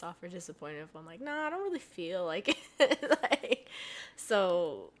pissed off or disappointed if I'm like, nah, I don't really feel like it. Like,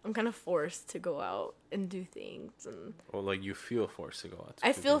 so I'm kind of forced to go out and do things. And Or like you feel forced to go out.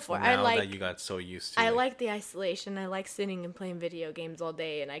 I feel forced. Now that you got so used to. I like the isolation. I like sitting and playing video games all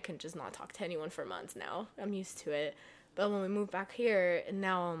day, and I can just not talk to anyone for months now. I'm used to it. But when we moved back here, and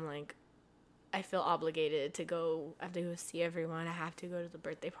now I'm like, I feel obligated to go. I have to go see everyone. I have to go to the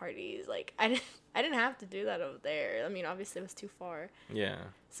birthday parties. Like, I didn't have to do that over there. I mean, obviously it was too far. Yeah.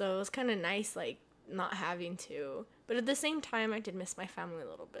 So it was kind of nice, like, not having to. But at the same time, I did miss my family a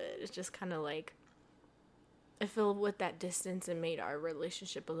little bit. It's just kind of like, I feel with that distance, it made our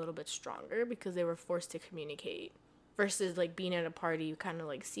relationship a little bit stronger because they were forced to communicate. Versus, like, being at a party, you kind of,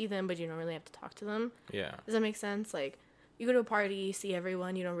 like, see them, but you don't really have to talk to them. Yeah. Does that make sense? Like, you go to a party, see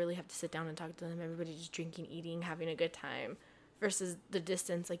everyone, you don't really have to sit down and talk to them. Everybody's just drinking, eating, having a good time. Versus the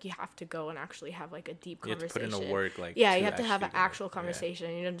distance, like, you have to go and actually have, like, a deep conversation. You have to put in a work, like, yeah, you have to have an actual conversation.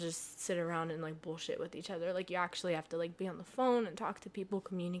 Yeah. You don't just sit around and, like, bullshit with each other. Like, you actually have to, like, be on the phone and talk to people,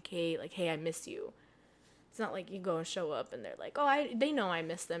 communicate, like, hey, I miss you. It's not like you go and show up and they're like, oh, they know I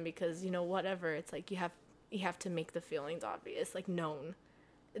miss them because, whatever. It's like you have to make the feelings obvious, like, known.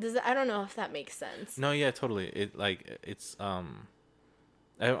 I don't know if that makes sense. No, yeah, totally. It's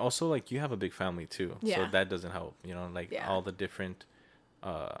and also, like, you have a big family too, so that doesn't help. All the different,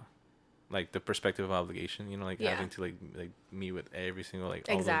 like, the perspective of obligation. Having to like meet with every single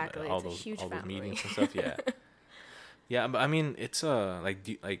exactly all those meetings and stuff. Yeah, yeah. But I mean, it's like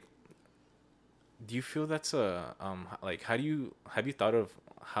do you feel that's like have you thought of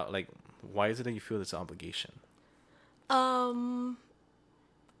how, like, why is it that you feel it's an obligation?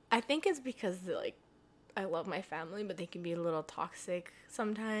 I think it's because, like, I love my family, but they can be a little toxic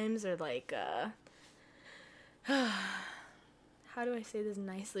sometimes, or like, how do I say this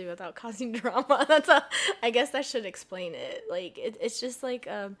nicely without causing drama? I guess that should explain it. Like, it's just like,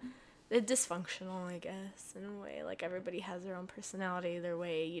 it's dysfunctional, I guess, in a way. Like, everybody has their own personality, their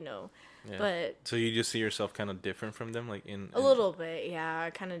way, Yeah. But so you just see yourself kind of different from them, like in a little bit, yeah.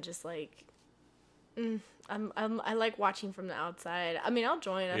 I kind of just like. I like watching from the outside. I mean, I'll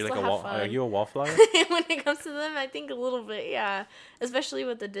join. I still have fun. Are you a wallflower? When it comes to them, I think a little bit, yeah. Especially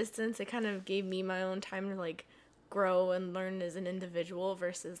with the distance, it kind of gave me my own time to, like, grow and learn as an individual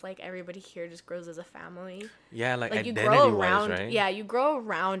versus, like, everybody here just grows as a family. Yeah, like you grow around, right? Yeah, you grow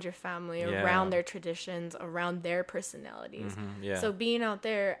around your family, around their traditions, around their personalities. Mm-hmm, yeah. So being out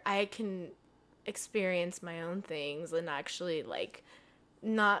there, I can experience my own things and actually, like,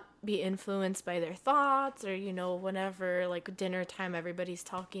 not be influenced by their thoughts or, whenever, like, dinner time, everybody's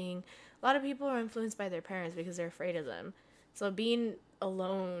talking. A lot of people are influenced by their parents because they're afraid of them. So being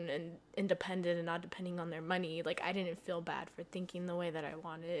alone and independent and not depending on their money, like, I didn't feel bad for thinking the way that I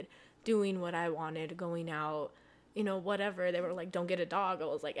wanted, doing what I wanted, going out, whatever. They were like, don't get a dog. I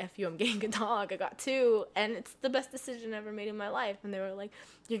was like, F you, I'm getting a dog. I got 2, and it's the best decision I ever made in my life. And they were like,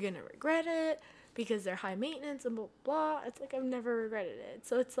 you're gonna regret it because they're high maintenance and blah, blah. It's like, I've never regretted it.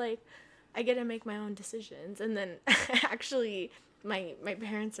 So it's like, I get to make my own decisions. And then actually, my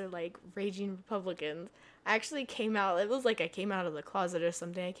parents are, like, raging Republicans. I actually came out, it was like I came out of the closet or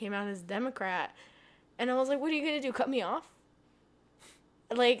something. I came out as Democrat. And I was like, what are you going to do, cut me off?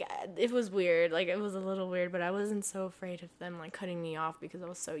 Like, it was weird. Like, it was a little weird, but I wasn't so afraid of them, like, cutting me off because I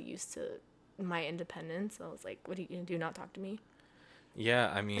was so used to my independence. I was like, what are you going to do, not talk to me?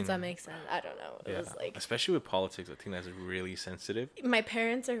 Yeah, I mean... Does that make sense? I don't know. It was like... Especially with politics, I think that's really sensitive. My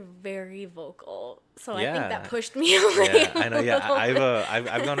parents are very vocal, so I think that pushed me away. Yeah, I know, yeah.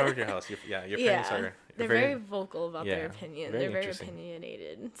 I've gone over to your house. Your parents are... They're very vocal about their opinion. They're very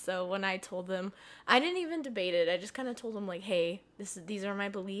opinionated. So when I told them... I didn't even debate it. I just kind of told them, like, hey, these are my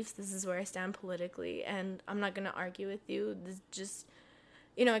beliefs. This is where I stand politically, and I'm not going to argue with you. Just,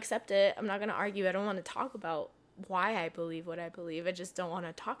 accept it. I'm not going to argue. I don't want to talk about why I believe what I believe. I just don't want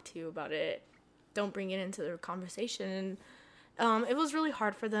to talk to you about it. Don't bring it into the conversation. And it was really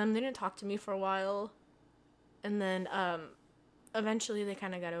hard for them. They didn't talk to me for a while, and then eventually they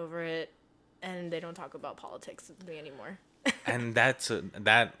kind of got over it, and they don't talk about politics with me anymore. And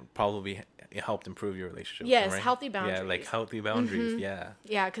that probably helped improve your relationship. Yes, right? healthy boundaries. Yeah, like healthy boundaries. Mm-hmm.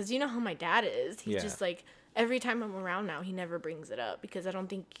 Yeah, because you know how my dad is. He's just like, every time I'm around now, he never brings it up because I don't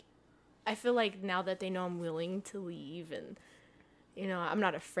think I feel like now that they know I'm willing to leave and, you know, I'm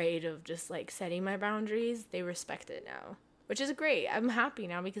not afraid of just like setting my boundaries, they respect it now, which is great. I'm happy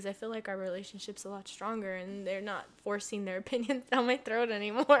now because I feel like our relationship's a lot stronger and they're not forcing their opinions down my throat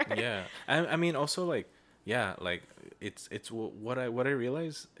anymore. Yeah. I mean, also, like, yeah, like, it's what I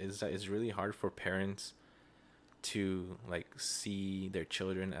realize is that it's really hard for parents to, like, see their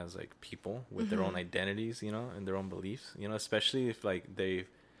children as, like, people with their own identities, you know, and their own beliefs, you know, especially if, like, they've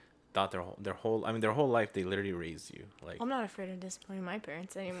thought their whole life they literally raised you. Like, I'm not afraid of disappointing my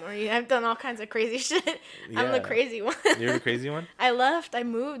parents anymore. Yeah, I've done all kinds of crazy shit. I'm yeah. the crazy one. You're the crazy one? I left, I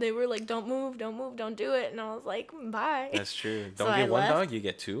moved. They were like, don't move, don't do it. And I was like, bye. That's true. So Don't get I one left. dog, you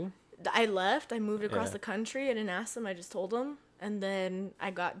get two. I left. I moved across Yeah. the country. I didn't ask them. I just told them. And then I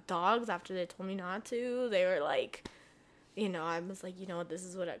got dogs after they told me not to. They were like, you know, I was like, you know what, this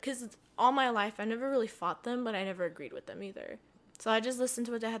is what I... Because all my life, I never really fought them, but I never agreed with them either. So I just listened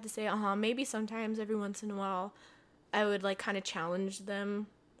to what they had to say. Maybe sometimes, every once in a while, I would, like, kind of challenge them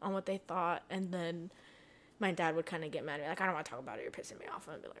on what they thought. And then my dad would kind of get mad at me. Like, I don't want to talk about it. You're pissing me off.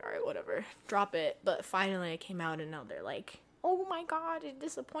 And I'd be like, all right, whatever. Drop it. But finally, I came out, and now they're like, oh, my God, a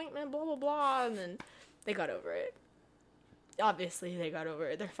disappointment, blah, blah, blah. And then they got over it. Obviously, they got over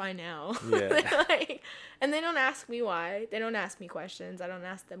it. They're fine now. Yeah. Like, and they don't ask me why. They don't ask me questions. I don't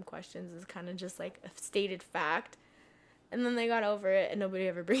ask them questions. It's kind of just, like, a stated fact. And then they got over it, and nobody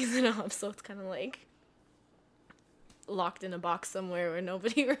ever brings it up. So it's kind of like locked in a box somewhere where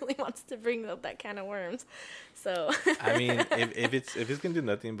nobody really wants to bring up that can of worms. So I mean, if it's gonna do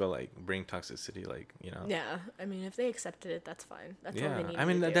nothing but, like, bring toxicity, like, you know. yeah, I mean, if they accepted it, that's fine. That's all Yeah, they need I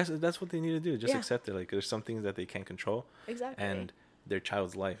mean, to do. that's what they need to do. Just Yeah. accept it. Like, there's some things that they can't control, Exactly. and their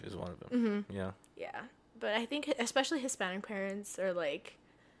child's life is one of them. Mm-hmm. Yeah. Yeah, but I think especially Hispanic parents or like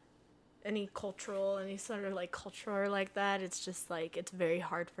any sort of like culture like that, it's just like it's very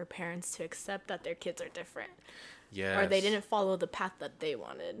hard for parents to accept that their kids are different. Yeah. Or they didn't follow the path that they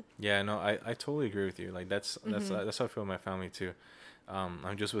wanted. Yeah, no, I totally agree with you. Like, that's Mm-hmm. that's how I feel in my family too.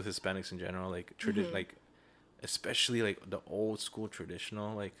 I'm just with Hispanics in general, like Mm-hmm. like, especially like the old school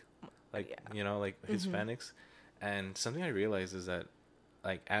traditional, like Yeah. you know, like Mm-hmm. Hispanics. And something I realized is that,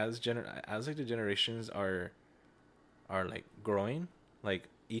 like, as like the generations are like growing, like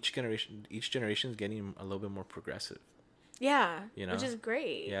each generation is getting a little bit more progressive. Yeah, You know? which is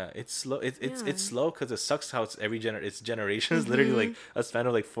great. Yeah, it's slow. It's Yeah. slow because it sucks how it's it's generations. Literally, like a span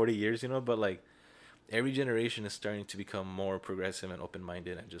of like 40 years, you know. But like every generation is starting to become more progressive and open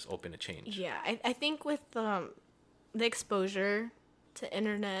minded and just open to change. Yeah, I think with the exposure to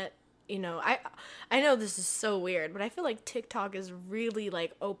internet, you know, I know this is so weird, but I feel like TikTok has really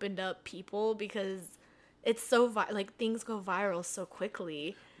like opened up people because it's so like things go viral so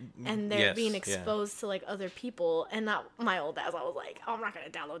quickly, and they're Yes, being yeah. exposed to like other people. And not my old ass, I was like, oh, I'm not gonna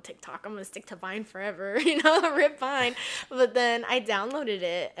download TikTok. I'm gonna stick to Vine forever, you know, rip Vine. But then I downloaded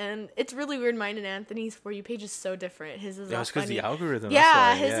it, and it's really weird. Mine and Anthony's For You page is so different. His is Yeah, all it's because funny. the algorithm. Yeah,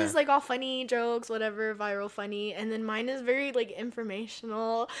 that's why, his is like all funny jokes, whatever, viral funny, and then mine is very like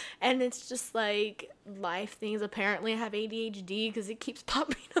informational, and it's just like life things. Apparently, I have ADHD because it keeps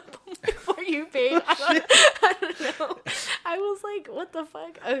popping up on my For You page. I don't know. I was like, what the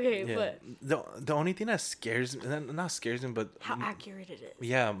fuck? Okay, Yeah. but The only thing that scares me, not scares me, but how accurate it is.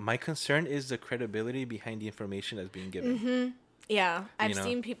 yeah, my concern is the credibility behind the information that's being given. Yeah, I've know?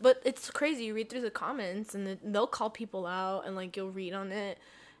 seen people, but it's crazy. You read through the comments, and they'll call people out, and like you'll read on it,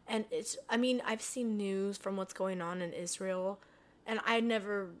 and it's. I mean, I've seen news from what's going on in Israel, and I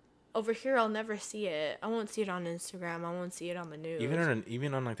never over here. I'll never see it. I won't see it on Instagram. I won't see it on the news.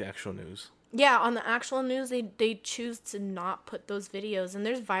 Even on like the actual news. Yeah, on the actual news, they choose to not put those videos, and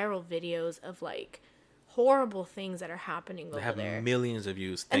there's viral videos of like horrible things that are happening They over have there. millions of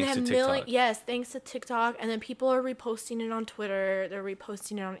views And they thanks have to TikTok. yes, thanks to TikTok, and then people are reposting it on Twitter. They're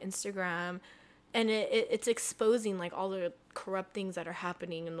reposting it on Instagram, and it's exposing like all the corrupt things that are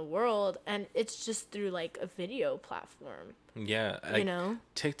happening in the world, and it's just through like a video platform. Yeah, You like, know?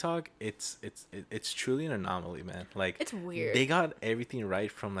 TikTok, it's truly an anomaly, man. Like, It's weird. They got everything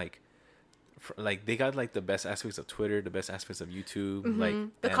right from like they got like the best aspects of Twitter, the best aspects of YouTube. Like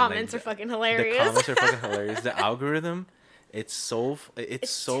The and, comments like, are fucking the hilarious. comments are fucking hilarious. The algorithm, it's so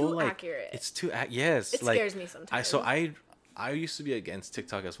too like accurate. it's too yes. It like, scares me sometimes. I used to be against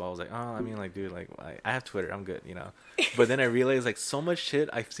TikTok as well. I was like, oh, I mean, like, dude, like, I have Twitter, I'm good, you know. But then I realized, like, so much shit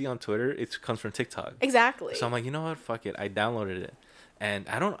I see on Twitter, it comes from TikTok. Exactly. So I'm like, you know what? Fuck it. I downloaded it, and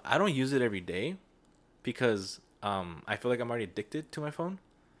I don't use it every day, because I feel like I'm already addicted to my phone.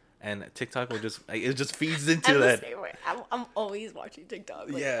 and TikTok will just like, it just feeds into I'm that. the same way. I'm always watching TikTok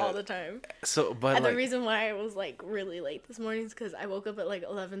like Yeah. all the time. So, but And like, the reason why I was like really late this morning is because I woke up at like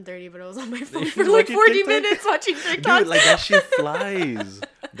 11:30, but I was on my phone You for was like watching 40 TikTok? minutes watching TikTok. dude, like that shit flies.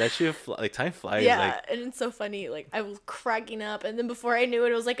 Like time flies. Yeah, Like and it's so funny. Like I was cracking up, and then before I knew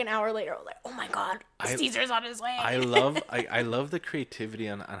it, it was like an hour later. I was like, "Oh my god, Caesar's on his way!" I love the creativity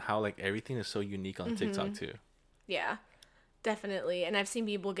on how like everything is so unique on TikTok too. Yeah, definitely. And I've seen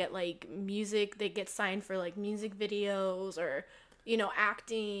people get like music. They get signed for like music videos or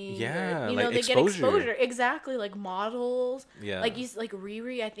acting. Yeah, or, like they exposure. get exposure. Exactly, like models. Yeah. Like like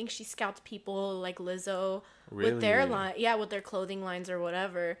Riri. I think she scouts people like Lizzo Really? with their line. Yeah, with their clothing lines or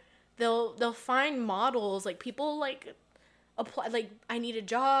whatever. They'll find models like people like apply like I need a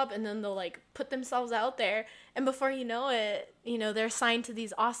job, and then they'll like put themselves out there, and before you know it, they're signed to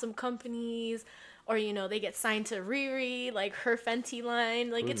these awesome companies, or they get signed to Riri, like her Fenty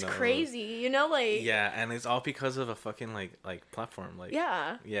line. Like Who it's knows? crazy, like Yeah, and it's all because of a fucking like platform. Like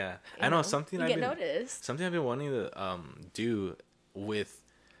yeah, I know something you I've get been noticed. something I've been wanting to do with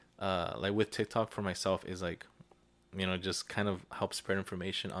with TikTok for myself is like just kind of help spread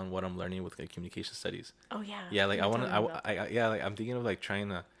information on what I'm learning with like communication studies. Oh yeah. Yeah, like You I want told me about to yeah, like I'm thinking of like trying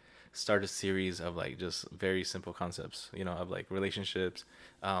to start a series of like just very simple concepts, of like relationships,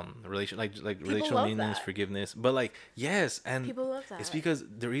 relational love meanings, that. forgiveness. But like yes, and People love that. it's because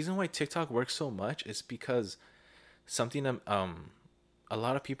the reason why TikTok works so much is because something that a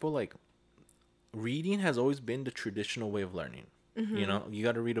lot of people like reading has always been the traditional way of learning. Mm-hmm. You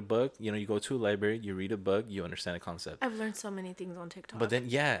got to read a book, you go to a library, you read a book, you understand a concept. I've learned so many things on TikTok. But then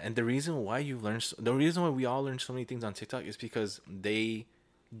and the reason why the reason why we all learn so many things on TikTok is because they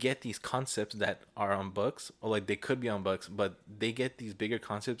get these concepts that are on books, or like they could be on books, but they get these bigger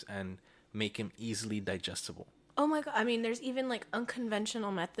concepts and make them easily digestible. Oh my god, I mean, there's even like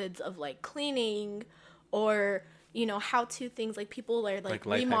unconventional methods of like cleaning, or how-to things. Like people are like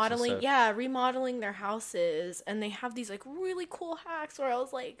life hacks and stuff. remodeling their houses, and they have these like really cool hacks where I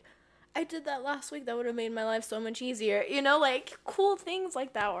was like, I did that last week, that would have made my life so much easier, like cool things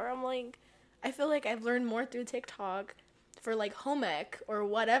like that, where I'm like, I feel like I've learned more through TikTok for like home ec or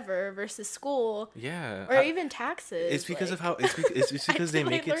whatever versus school. Yeah. Or even taxes. It's because like, of how it's because they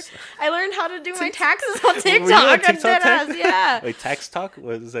make it. I learned how to do my taxes on Were you TikTok. on TikTok? Yeah. Like tax talk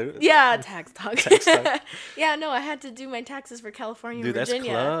was that? Yeah, tax talk. Tax talk. Yeah, no, I had to do my taxes for California and Dude,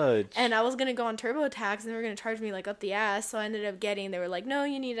 Virginia. that's clutch. And I was gonna go on TurboTax, and they were gonna charge me like up the ass. So I ended up they were like, no,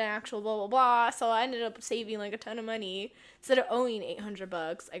 you need an actual blah blah blah. So I ended up saving like a ton of money. Instead of owing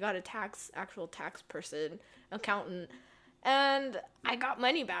 $800, I got a actual tax person, accountant, and I got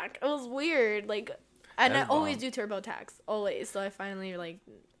money back. It was weird, like, and That's I always bomb. do TurboTax, always. So I finally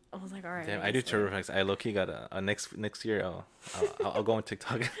I was like, all right. Damn, I do TurboTax. I low-key got a next year. I'll go on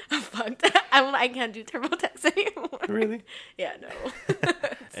TikTok. I'm fucked. I can't do TurboTax anymore. Really? Yeah, no.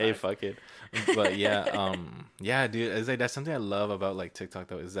 Hey, fuck it. But yeah, yeah, dude, it's like that's something I love about like TikTok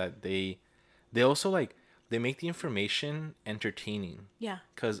though, is that they also like they make the information entertaining. Yeah.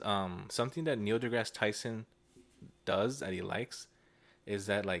 Cause something that Neil deGrasse Tyson does that he likes is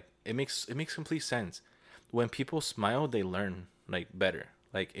that like it makes complete sense. When people smile, they learn like better.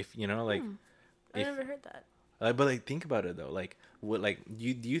 Like if like I never heard that. but like think about it though, like what like do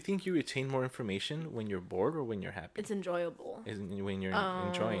you think you retain more information when you're bored or when you're happy? It's enjoyable. Isn't when you're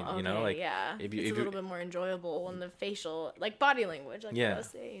enjoying, Okay, like yeah. if It's a little bit more enjoyable on the facial, like body language, like Yeah. I was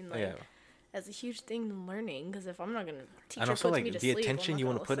saying, like yeah. that's a huge thing in learning. Because if I'm not gonna teacher And also puts like me to the sleep, attention I'm you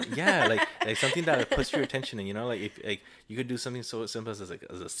not want to gonna put listen. like something that puts your attention in, like if like you could do something so simple as like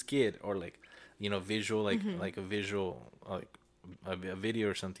as a skit or like visual like a visual like a video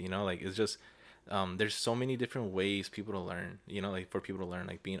or something, like it's just there's so many different ways people to learn, like for people to learn,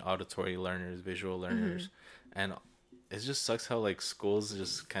 like being auditory learners, visual learners, and it just sucks how like schools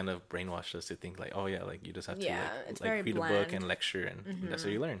just kind of brainwash us to think like, oh yeah, like you just have to it's like very read a book bland. and lecture and that's how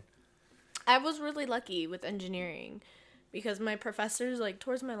you learn. I was really lucky with engineering because my professors, like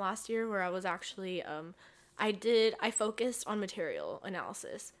towards my last year where I was actually I focused on material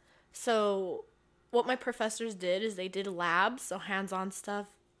analysis. So what my professors did is they did labs, so hands-on stuff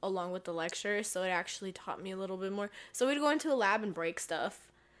along with the lecture, so it actually taught me a little bit more. So we'd go into a lab and break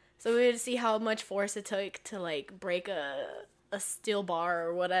stuff. So we would see how much force it took to like break a steel bar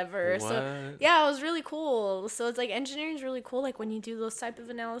or whatever. What? So yeah, it was really cool. So it's like engineering is really cool, like when you do those type of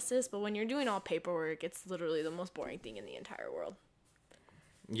analysis, but when you're doing all paperwork, it's literally the most boring thing in the entire world.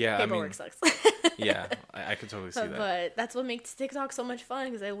 Yeah, Paperwork sucks. Yeah, I could totally see that. But that's what makes TikTok so much fun,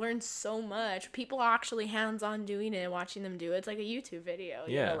 because I learned so much. People are actually hands-on doing it, watching them do it. It's like a YouTube video.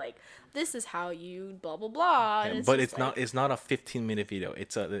 Yeah. You know, like, this is how you blah, blah, blah. And But just it's not a 15-minute video.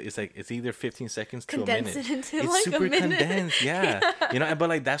 It's either 15 seconds to a condense minute. it into It's like super a minute. condensed, yeah. You know, but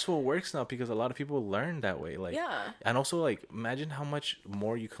like that's what works now, because a lot of people learn that way. Like, Yeah. and also like imagine how much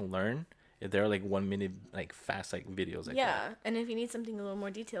more you can learn if there are like 1 minute like fast like videos like Yeah, that. and if you need something a little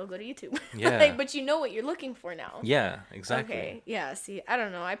more detailed, go to YouTube. Yeah. Like, but you know what you're looking for now. Yeah, exactly. Okay, yeah, see, I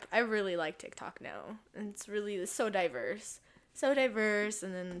don't know. I really like TikTok now. And it's so diverse. So diverse,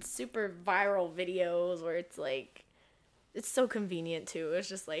 and then super viral videos where it's like, it's so convenient too. It's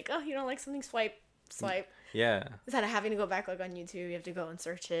just like, oh, you don't like something, swipe. Yeah. Instead of having to go back like on YouTube, you have to go and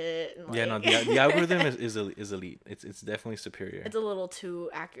search it. And, like, Yeah, no, the algorithm is elite. It's definitely superior. It's a little too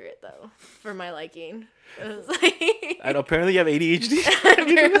accurate though, for my liking. It was like, And apparently you have ADHD. I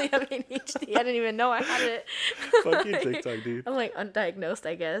apparently have ADHD. I didn't even know I had it. Fucking TikTok, dude. I'm like undiagnosed,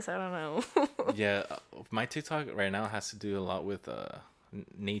 I guess. I don't know. Yeah, my TikTok right now has to do a lot with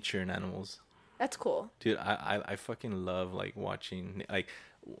nature and animals. That's cool. Dude, I fucking love like watching like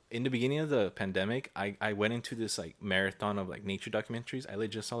in the beginning of the pandemic, I went into this like marathon of like nature documentaries. I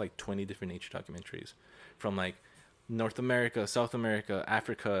legit saw like 20 different nature documentaries from like North America, South America,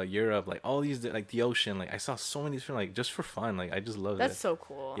 Africa, Europe, like all these like the ocean. Like I saw so many different like just for fun. Like I just love it. That's so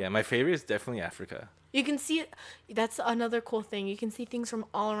cool. Yeah, my favorite is definitely Africa. You can see, that's another cool thing. You can see things from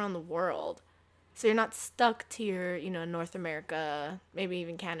all around the world. So you're not stuck to your, North America, maybe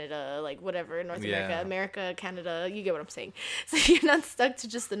even Canada, like whatever, North America, Canada, you get what I'm saying. So you're not stuck to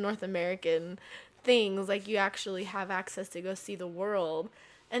just the North American things. Like, you actually have access to go see the world.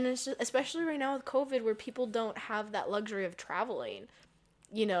 And it's just, especially right now with COVID, where people don't have that luxury of traveling.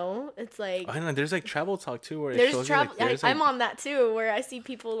 It's like, I know there's like travel talk too, where it there's shows travel. you, like, I'm on that too, where I see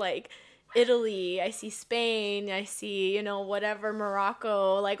people like Italy, I see Spain, I see, whatever,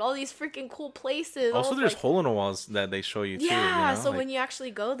 Morocco, like all these freaking cool places. Also, there's like, hole in the walls that they show you too. yeah, so like, when you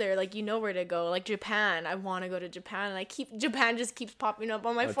actually go there, like, you know where to go. Like Japan, I want to go to Japan, and Japan just keeps popping up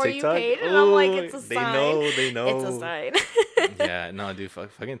on my For You TikTok? page, and I'm like, it's a They sign. They know. It's a sign. Yeah, no, dude,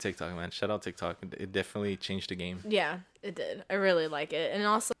 fucking TikTok, man. Shout out TikTok. It definitely changed the game. Yeah, it did. I really like it, and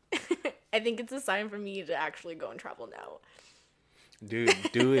also, I think it's a sign for me to actually go and travel now. Dude,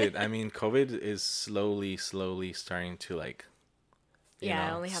 do it. I mean, COVID is slowly starting to like.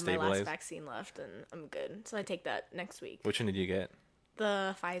 I only have stabilize. my last vaccine left, and I'm good. So I take that next week. Which one did you get?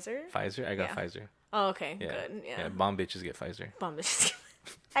 The Pfizer. Pfizer? I got Yeah. Pfizer. Oh, okay, Yeah. good. Yeah. Bomb bitches get Pfizer. Bomb bitches.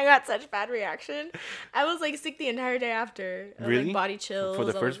 I got such bad reaction. I was like sick the entire day after. Really? Like, body chills. For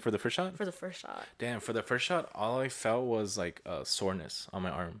the first shot? For the first shot. Damn, for the first shot, all I felt was like soreness on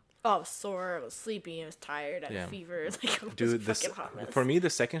my arm. Oh, I was sore. I was sleepy. I was tired. I had a fever. Like, it was Dude, a fucking hot mess. for me, the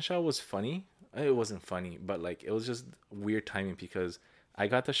second shot was funny. It wasn't funny, but like it was just weird timing, because I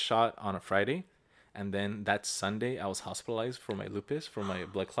got the shot on a Friday, and then that Sunday I was hospitalized for my lupus, for my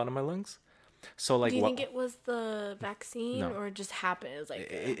blood clot in my lungs. So like, do you think it was the vaccine, No. or it just happened? It was like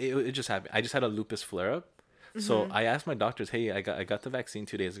it just happened. I just had a lupus flare up. So I asked my doctors, hey, I got the vaccine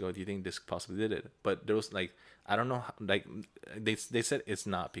 2 days ago. Do you think this possibly did it? But there was like, I don't know, like they said it's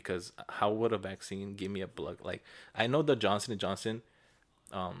not, because how would a vaccine give me a blood? Like, I know the Johnson & Johnson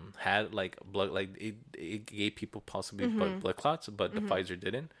had like blood, like it gave people possibly blood clots, but the Pfizer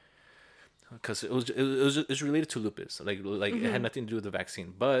didn't, because it's related to lupus. Like it had nothing to do with the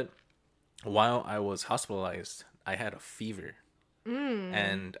vaccine. But while I was hospitalized, I had a fever,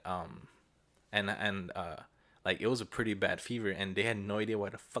 and like it was a pretty bad fever, and they had no idea why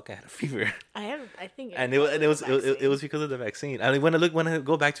the fuck I had a fever. I think. And it was because of the vaccine. I mean, when I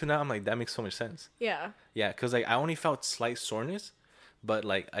go back to it now, I'm like, that makes so much sense. Yeah. Yeah, because like I only felt slight soreness, but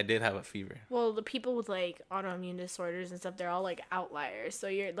like I did have a fever. Well, the people with like autoimmune disorders and stuff, they're all like outliers. So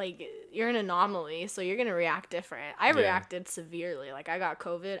you're an anomaly. So you're gonna react different. I reacted severely. Like, I got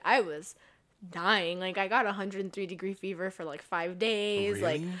COVID. I was dying. Like, I got 103-degree fever for like 5 days. Really?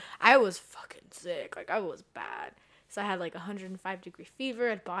 Like, I was fucking sick. Like, I was bad. So I had like 105-degree fever,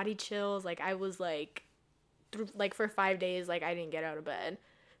 had body chills. Like, I was like, for 5 days, like, I didn't get out of bed.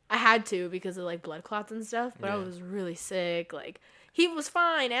 I had to because of like blood clots and stuff, but I was really sick. Like, he was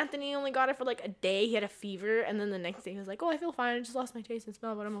fine. Anthony only got it for like a day. He had a fever, and then the next day he was like, "Oh, I feel fine. I just lost my taste and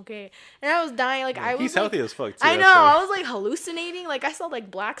smell, but I'm okay." And I was dying. Like, I was. He's healthy as fuck too. I know. I was like hallucinating. Like, I saw like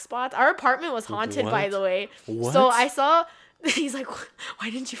black spots. Our apartment was haunted, by the way. What? So I saw. He's like, "Why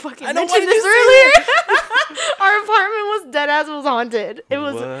didn't you fucking I know, mention why this didn't you earlier?" Our apartment was dead ass was haunted. It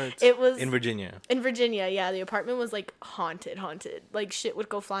was What? it was In Virginia. in Virginia. Yeah, the apartment was like haunted. Like shit would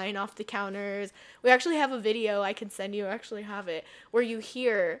go flying off the counters. We actually have a video I can send you. I actually have it where you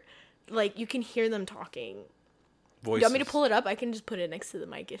hear like you can hear them talking. Voices. You want me to pull it up? I can just put it next to the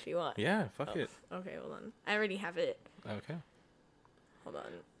mic if you want. Yeah, fuck it. Okay, hold on. I already have it. Okay. Hold on.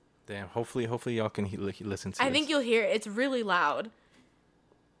 Damn. Hopefully y'all can listen to I this. think you'll hear it. It's really loud.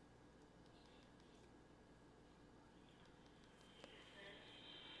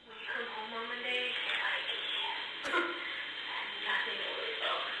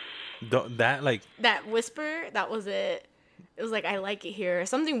 That like. That whisper, that was it. It was like, I like it here.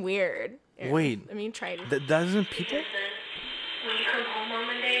 Something weird. Here, Wait. let me try it. That doesn't people. When you come home on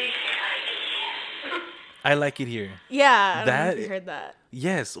Monday, I like it here. Yeah, I don't know That- if you heard that.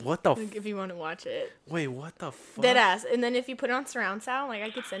 Yes. What the? Like, if you want to watch it. Wait. What the fuck? Dead ass. And then if you put it on surround sound, like I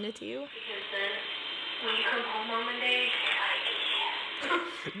could send it to you. because then when you come home on Monday,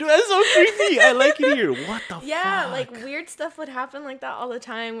 Dude, that's so creepy. I like it here. What the Yeah, fuck? like weird stuff would happen like that all the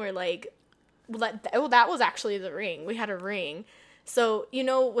time where like that was actually the Ring. We had a Ring. So, you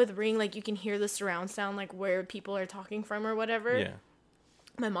know, with Ring, like you can hear the surround sound like where people are talking from or whatever. Yeah.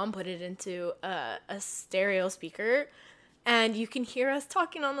 My mom put it into a stereo speaker and you can hear us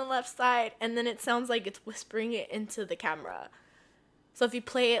talking on the left side and then it sounds like it's whispering it into the camera. So if you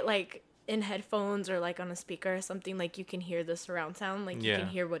play it like in headphones or like on a speaker or something, like you can hear the surround sound, like you Yeah. can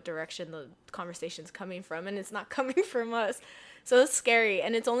hear what direction the conversation's coming from and it's not coming from us. So it's scary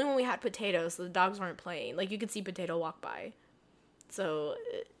and it's only when we had Potatoes, so the dogs weren't playing. Like you could see Potato walk by. So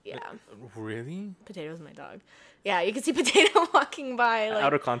yeah, Really? Potato's my dog. Yeah, you can see Potato walking by. Like,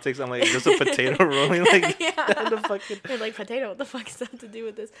 Out of context, I'm like, just a potato rolling like Yeah. the fucking. You're like, Potato, what the fuck does that have to do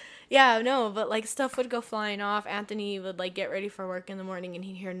with this? Yeah, no, but like stuff would go flying off. Anthony would like get ready for work in the morning and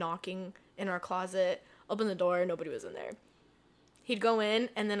he'd hear knocking in our closet, open the door, nobody was in there. He'd go in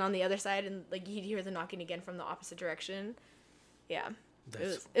and then on the other side and like he'd hear the knocking again from the opposite direction. Yeah.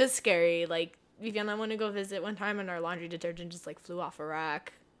 It was scary. Like Vivian and I went to go visit one time and our laundry detergent just like flew off a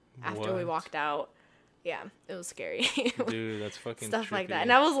rack after we What? walked out. Yeah, it was scary. Dude, that's fucking Stuff like trippy. that.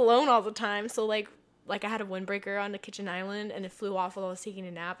 And I was alone all the time, so like I had a windbreaker on the kitchen island and it flew off while I was taking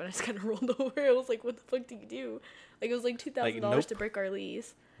a nap and I just kind of rolled over. I was like, what the fuck do you do? Like it was like $2,000 nope. to break our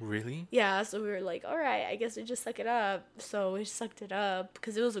lease. Really? Yeah, so we were like, all right, I guess we just suck it up. So we sucked it up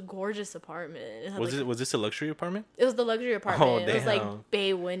because it was a gorgeous apartment. It had, Was this a luxury apartment? it was the luxury apartment. Oh, It was like damn.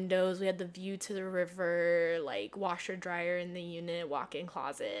 bay windows. We had the view to the river, like washer dryer in the unit, walk-in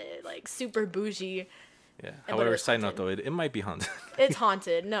closet, like super bougie. Yeah. but it However, was side note haunted. though, it might be haunted. It's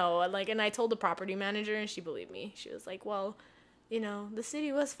haunted. No, like, and I told the property manager and she believed me. She was like, well, you know, the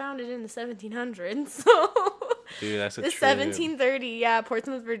city was founded in the 1700s, so Dude, that's a the trip. 1730. Yeah,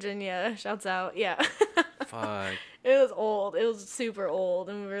 Portsmouth, Virginia. Shouts out. Yeah. Fuck. It was old. It was super old,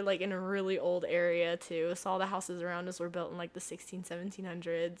 and we were like in a really old area too. So all the houses around us were built in like the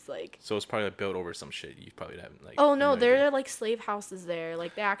 1700s. Like, So it's probably built over some shit. You probably haven't like. oh no, there idea. are like slave houses there.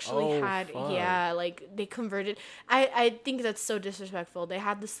 Like they actually Oh, had, fuck. yeah, like they converted. I think that's so disrespectful. They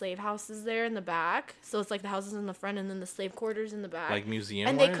had the slave houses there in the back, so it's like the houses in the front and then the slave quarters in the back. Like museum.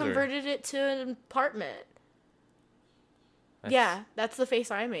 and they converted it to an apartment. Yeah, that's the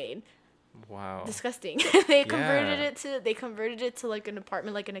face I made. Wow. Disgusting. They converted Yeah. it to like an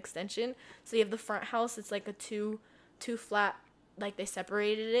apartment, like an extension. So you have the front house, it's like a two flat, like they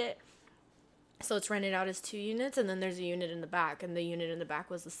separated it. So it's rented out as 2 units and then there's a unit in the back and the unit in the back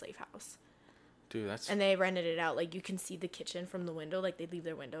was the slave house. Dude, that's. And they rented it out like you can see the kitchen from the window, like they leave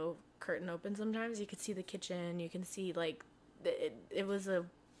their window curtain open sometimes. You could see the kitchen, you can see like it was a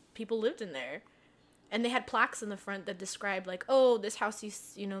people lived in there. And they had plaques in the front that described like, oh, this house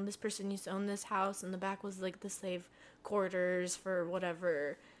you know, this person used to own this house, and the back was like the slave quarters for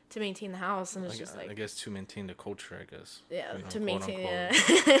whatever to maintain the house, and it's just like, I guess to maintain the culture, I guess. yeah, You know, to quote maintain,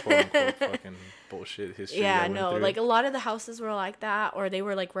 unquote, yeah. quote unquote fucking bullshit history. Yeah, that went no, through. like a lot of the houses were like that, or they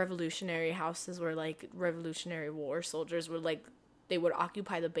were like revolutionary houses where like Revolutionary War soldiers were like, they would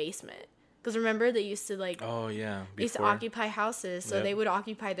occupy the basement. Because remember, they used to like, Oh yeah. they used to before- occupy houses, so Yep. they would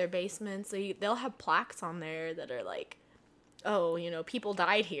occupy their basements. So they'll have plaques on there that are like, oh, you know, people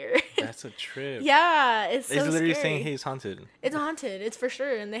died here. That's a trip. Yeah, it's so It's literally scary. saying, "Hey, it's haunted." It's haunted. It's for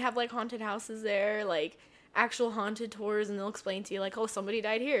sure. And they have like haunted houses there, like actual haunted tours, and they'll explain to you like, oh, somebody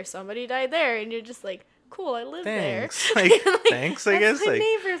died here, somebody died there, and you're just like, cool, I live Thanks. there. Like, thanks, I That's guess. my Like,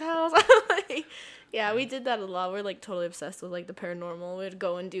 neighbor's house. Like, yeah, we did that a lot. We're like totally obsessed with like the paranormal. We'd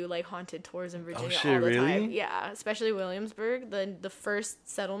go and do like haunted tours in Virginia shit, all the really? time. Yeah, especially Williamsburg, the first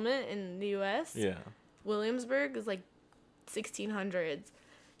settlement in the U.S. yeah. Williamsburg is like 1600s,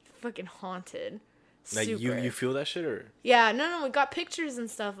 fucking haunted. Like Super. you feel that shit or? Yeah, no, we got pictures and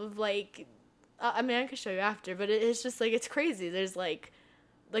stuff of like, I mean, I could show you after, but it's just like, it's crazy. There's like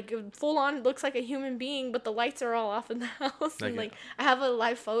full on looks like a human being, but the lights are all off in the house. And like, I have a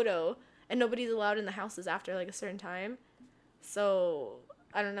live photo, and nobody's allowed in the houses after like a certain time. So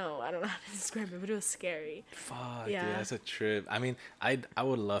I don't know how to describe it, but it was scary. Fuck, Yeah. dude, that's a trip. I mean, I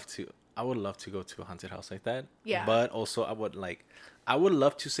would love to. I would love to go to a haunted house like that. Yeah. But also, I would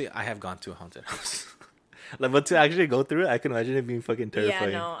love to say I have gone to a haunted house. Like, but to actually go through it, I can imagine it being fucking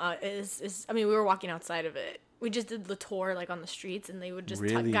terrifying. Yeah, no, it's. I mean, we were walking outside of it. We just did the tour, like, on the streets, and they would just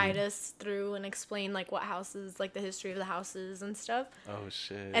Really? guide us through and explain, like, what houses, like, the history of the houses and stuff. Oh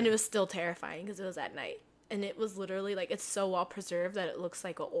shit. And it was still terrifying because it was at night. And it was literally, like, it's so well preserved that it looks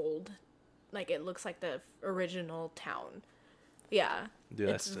like it looks like the original town. Yeah. Dude,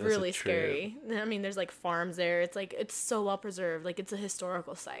 it's that's really a trip. scary. I mean, there's, like, farms there. It's, like, it's so well preserved. Like, it's a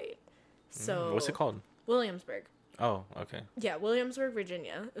historical site. So. What's it called? Williamsburg. Oh, okay. Yeah, Williamsburg,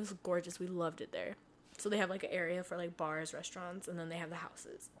 Virginia. It was gorgeous. We loved it there. So they have like an area for like bars, restaurants, and then they have the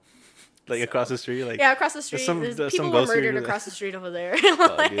houses. Like across the street, like Yeah, across the street. there's There's some people were ghosts here murdered that- across the street over there.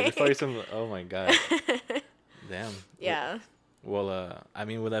 oh, dude, there's probably some. Oh my god. Damn. Yeah. Well, I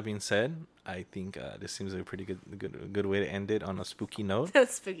mean, with that being said, I think this seems like a pretty good way to end it on a spooky note.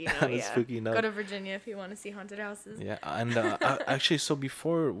 Spooky note, On a yeah. spooky note. Go to Virginia if you want to see haunted houses. Yeah, and actually, so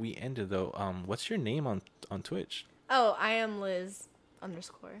before we ended though, what's your name on Twitch? Oh, I am Liz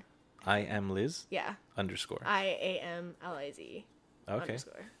 _ I am Liz Yeah. _ IAMLIZ Okay. _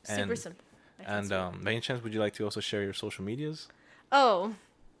 Super And- simple. Nice And sweet. by any chance, would you like to also share your social medias? Oh,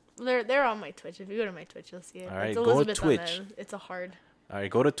 they're on my Twitch. If you go to my Twitch, you'll see it. All right, It's go to Elizabeth on Twitch. the- It's a hard. All right,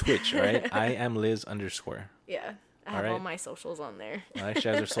 go to Twitch. All right, I am Liz _ Yeah. I have all Alright. my socials on there. All right, she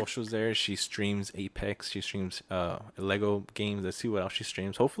has her socials there. She streams Apex. She streams Lego games. Let's see what else she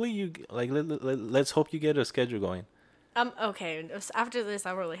streams. Hopefully, you like. Let's hope you get a schedule going. Okay. After this,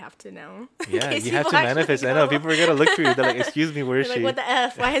 I really have to now. In Yeah, case you have to people actually manifest. I know go. people are gonna look for you. They're like, "Excuse me, where is They're she?" like, what the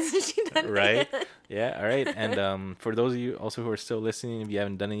F? Why hasn't she done Right? it? Yeah. All right. And for those of you also who are still listening, if you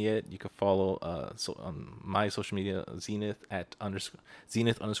haven't done it yet, you can follow my social media Zenith at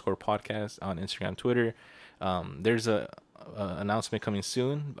Zenith _ podcast on Instagram, Twitter. There's a announcement coming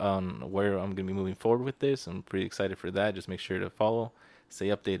soon on where I'm gonna be moving forward with this. I'm pretty excited for that. Just make sure to follow, stay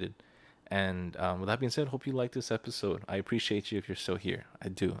updated. And with that being said, hope you liked this episode. I appreciate you if you're still here. I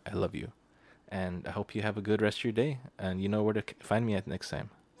do. I love you. And I hope you have a good rest of your day. And you know where to find me at next time.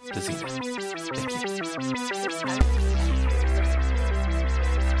 The Zenith. Thank you.